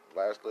 Hey,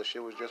 last little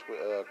shit was just with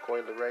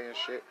Coi Leray and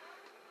shit.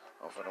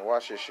 I'm finna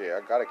watch this shit. I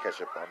gotta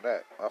catch up on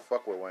that. I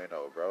fuck with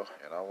Wayno, bro.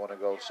 And I want to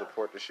go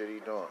support the shit he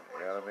doing.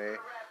 You know what I mean?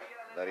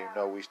 Let him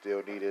know we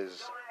still need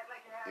his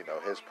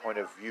point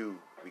of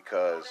view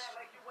because...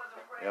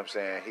 You know what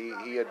I'm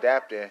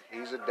saying?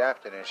 He's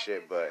adapting and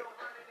shit, but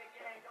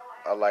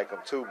I like him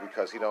too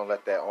because he don't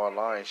let that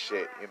online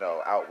shit,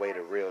 outweigh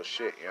the real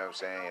shit. You know what I'm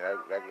saying?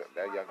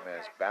 That young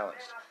man's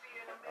balanced.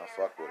 I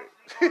fuck with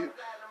it.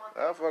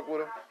 I fuck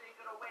with him.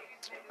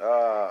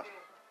 Uh,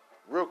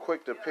 Real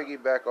quick to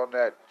piggyback on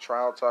that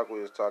trial talk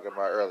we was talking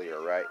about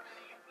earlier, right?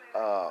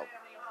 Um,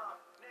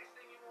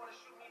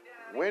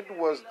 when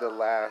was the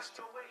last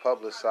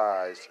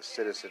publicized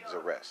citizen's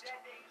arrest?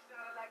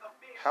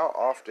 How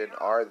often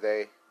are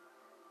they,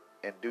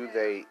 and do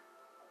they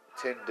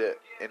tend to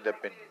end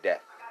up in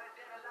death?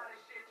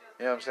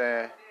 You know what I'm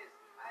saying?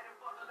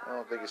 I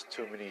don't think it's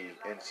too many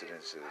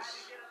incidences.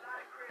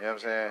 You know what I'm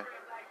saying?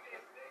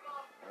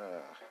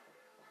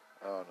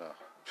 I don't know.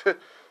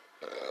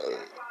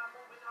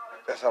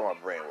 That's how my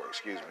brain works.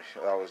 Excuse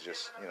me. I was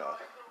just,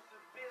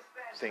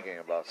 thinking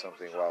about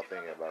something while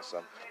thinking about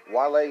something.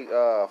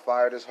 Wale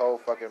fired his whole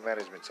fucking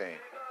management team.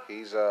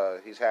 He's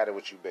had it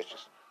with you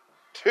bitches.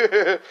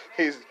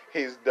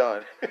 he's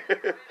done.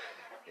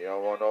 He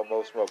don't want no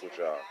more smoke with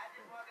y'all.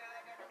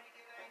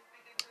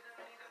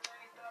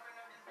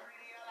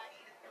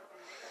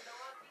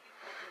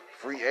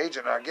 Free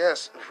agent, I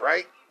guess,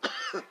 right?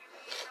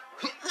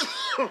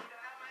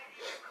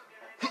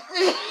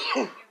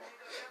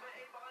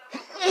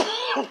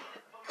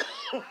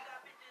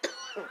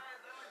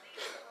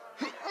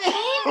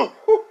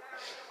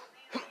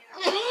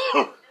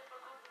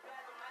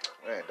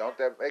 Man, don't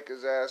that make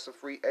his ass a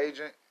free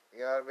agent? You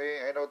know what I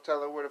mean? Ain't no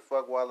telling where the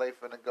fuck Wale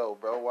finna go,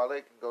 bro. Wale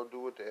can go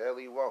do what the hell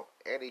he want.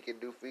 And he can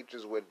do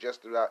features with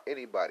just about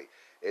anybody.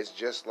 It's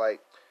just like,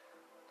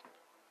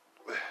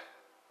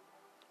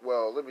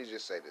 well, let me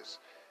just say this.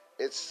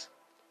 It's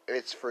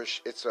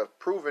a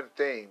proven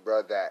thing,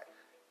 bro, that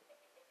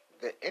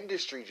the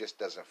industry just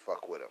doesn't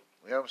fuck with him.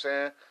 You know what I'm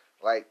saying?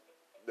 Like,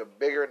 the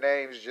bigger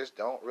names just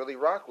don't really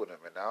rock with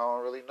him, and I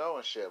don't really know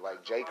and shit.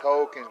 Like, J.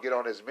 Cole can get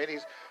on his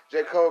minis.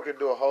 J. Cole can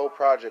do a whole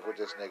project with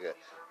this nigga,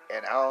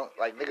 and I don't,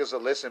 like, niggas will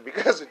listen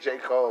because of J.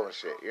 Cole and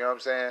shit. You know what I'm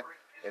saying?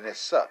 And it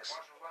sucks.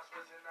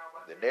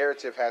 The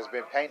narrative has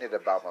been painted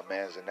about my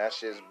man's, and that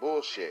shit's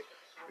bullshit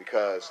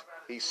because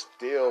he's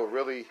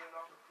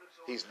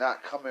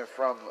not coming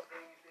from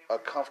a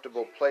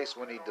comfortable place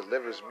when he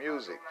delivers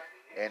music.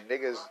 And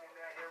niggas,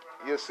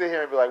 you'll sit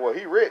here and be like, well,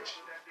 he rich.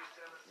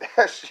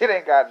 That shit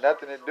ain't got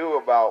nothing to do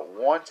about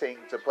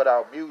wanting to put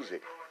out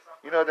music.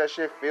 You know what that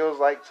shit feels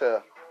like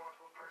to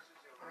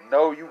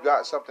know you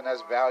got something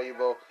that's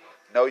valuable,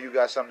 know you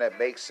got something that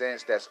makes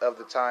sense, that's of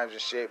the times and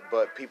shit,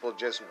 but people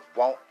just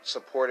won't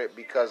support it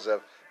because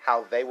of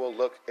how they will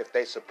look if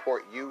they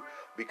support you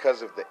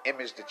because of the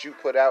image that you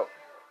put out.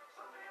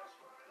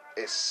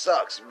 It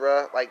sucks,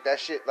 bruh. Like, that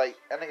shit, like,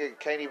 that nigga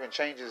can't even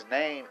change his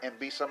name and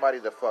be somebody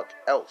the fuck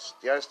else.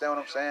 Do you understand what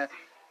I'm saying?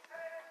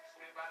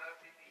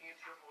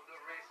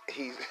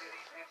 He's...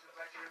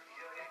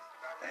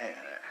 Man,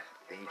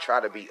 then you try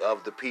to be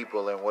of the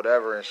people and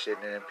whatever and shit,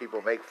 and then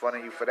people make fun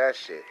of you for that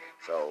shit.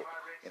 So,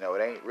 it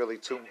ain't really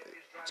too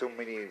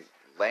many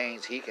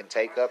lanes he can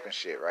take up and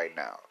shit right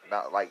now.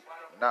 Not right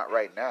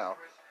now.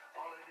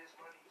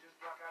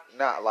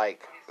 Not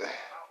like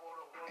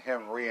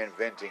him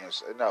reinventing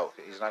himself. No,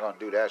 he's not gonna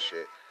do that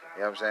shit.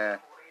 You know what I'm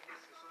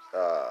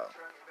saying?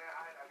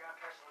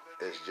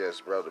 It's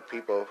just, bro, the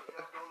people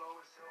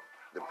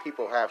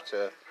have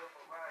to.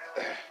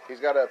 He's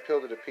got to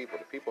appeal to the people.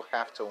 The people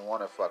have to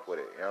want to fuck with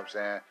it. You know what I'm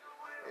saying?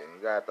 And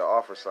you got to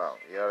offer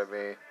something. You know what I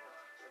mean?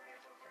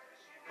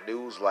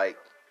 News like,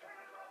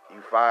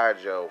 you fired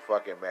your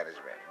fucking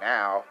management.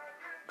 Now,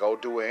 go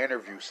do an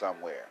interview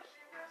somewhere.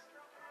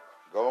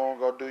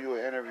 Go do you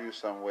an interview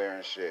somewhere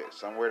and shit.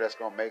 Somewhere that's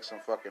gonna make some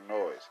fucking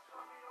noise.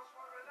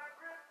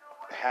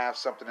 Have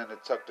something in the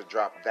tuck to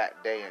drop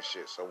that day and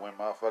shit. So when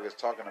motherfuckers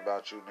talking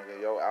about you,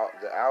 nigga,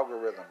 the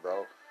algorithm,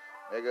 bro.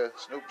 Nigga,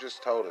 Snoop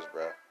just told us,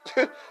 bro.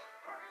 You're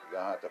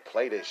gonna have to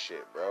play this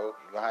shit, bro.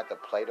 You're gonna have to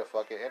play the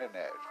fucking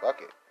internet.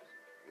 Fuck it.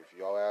 If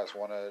your ass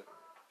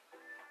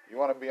you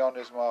wanna be on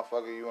this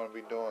motherfucker, you wanna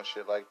be doing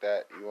shit like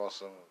that, you want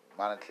some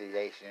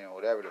monetization,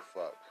 whatever the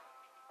fuck,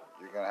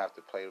 you're gonna have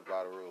to play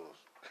by the rules.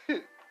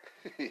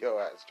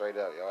 Your ass, straight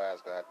up, your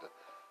ass gonna have to,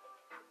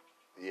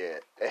 yeah.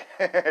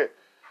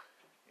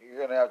 You're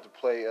gonna have to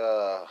play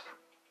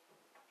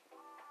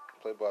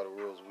by the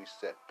rules we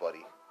set, buddy.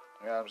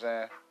 You know what I'm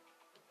saying?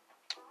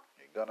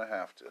 You're gonna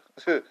have to.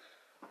 The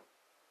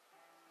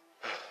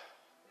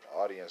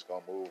audience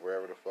gonna move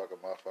wherever the fuck a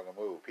motherfucker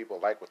move. People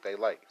like what they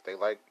like. If they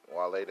like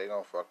Wale, they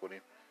gonna fuck with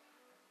him.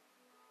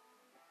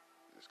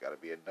 There's gotta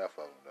be enough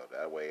of them though.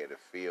 That way it'll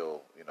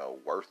feel,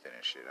 worth it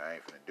and shit. I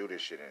ain't finna do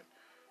this shit and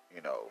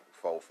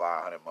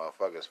 400-500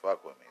 motherfuckers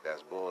fuck with me.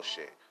 That's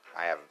bullshit.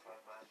 I have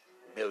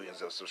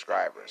millions of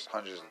subscribers,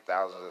 hundreds of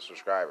thousands of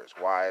subscribers.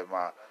 Why am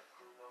I,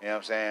 you know what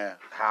I'm saying?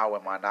 How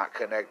am I not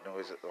connecting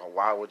with it?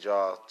 Why would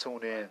y'all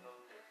tune in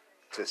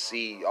to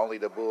see only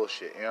the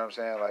bullshit? You know what I'm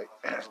saying? Like,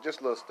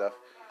 just little stuff.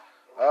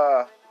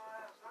 I'm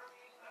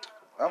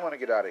gonna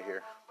get out of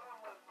here.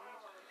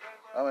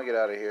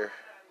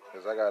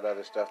 Because I got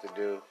other stuff to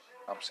do.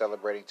 I'm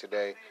celebrating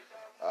today.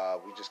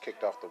 We just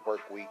kicked off the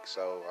work week,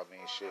 so, I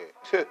mean, shit.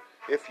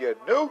 If you're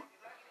new,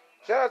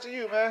 Shout out to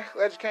you, man.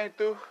 Glad you came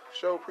through.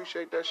 Sure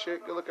appreciate that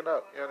shit. Good looking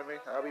out. You know what I mean?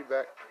 I'll be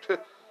back.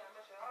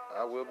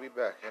 I will be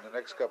back in the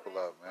next couple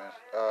of them,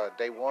 man.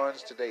 Day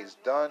one's today's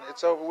done.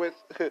 It's over with.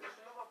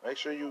 Make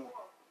sure you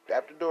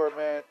tap the door,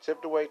 man.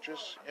 Tip the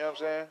waitress. You know what I'm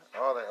saying?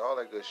 All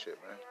that good shit,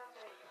 man.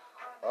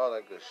 All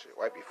that good shit.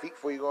 Wipe your feet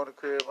before you go in the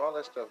crib. All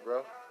that stuff,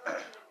 bro.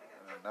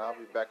 And now I'll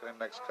be back in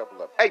the next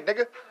couple of. Hey,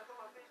 nigga,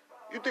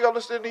 you think I'm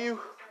listening to you?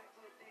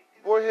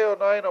 Boy, hell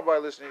no, ain't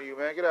nobody listening to you,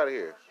 man. Get out of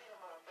here.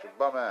 Your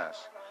bum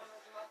ass.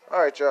 All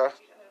right, y'all.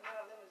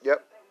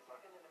 Yep.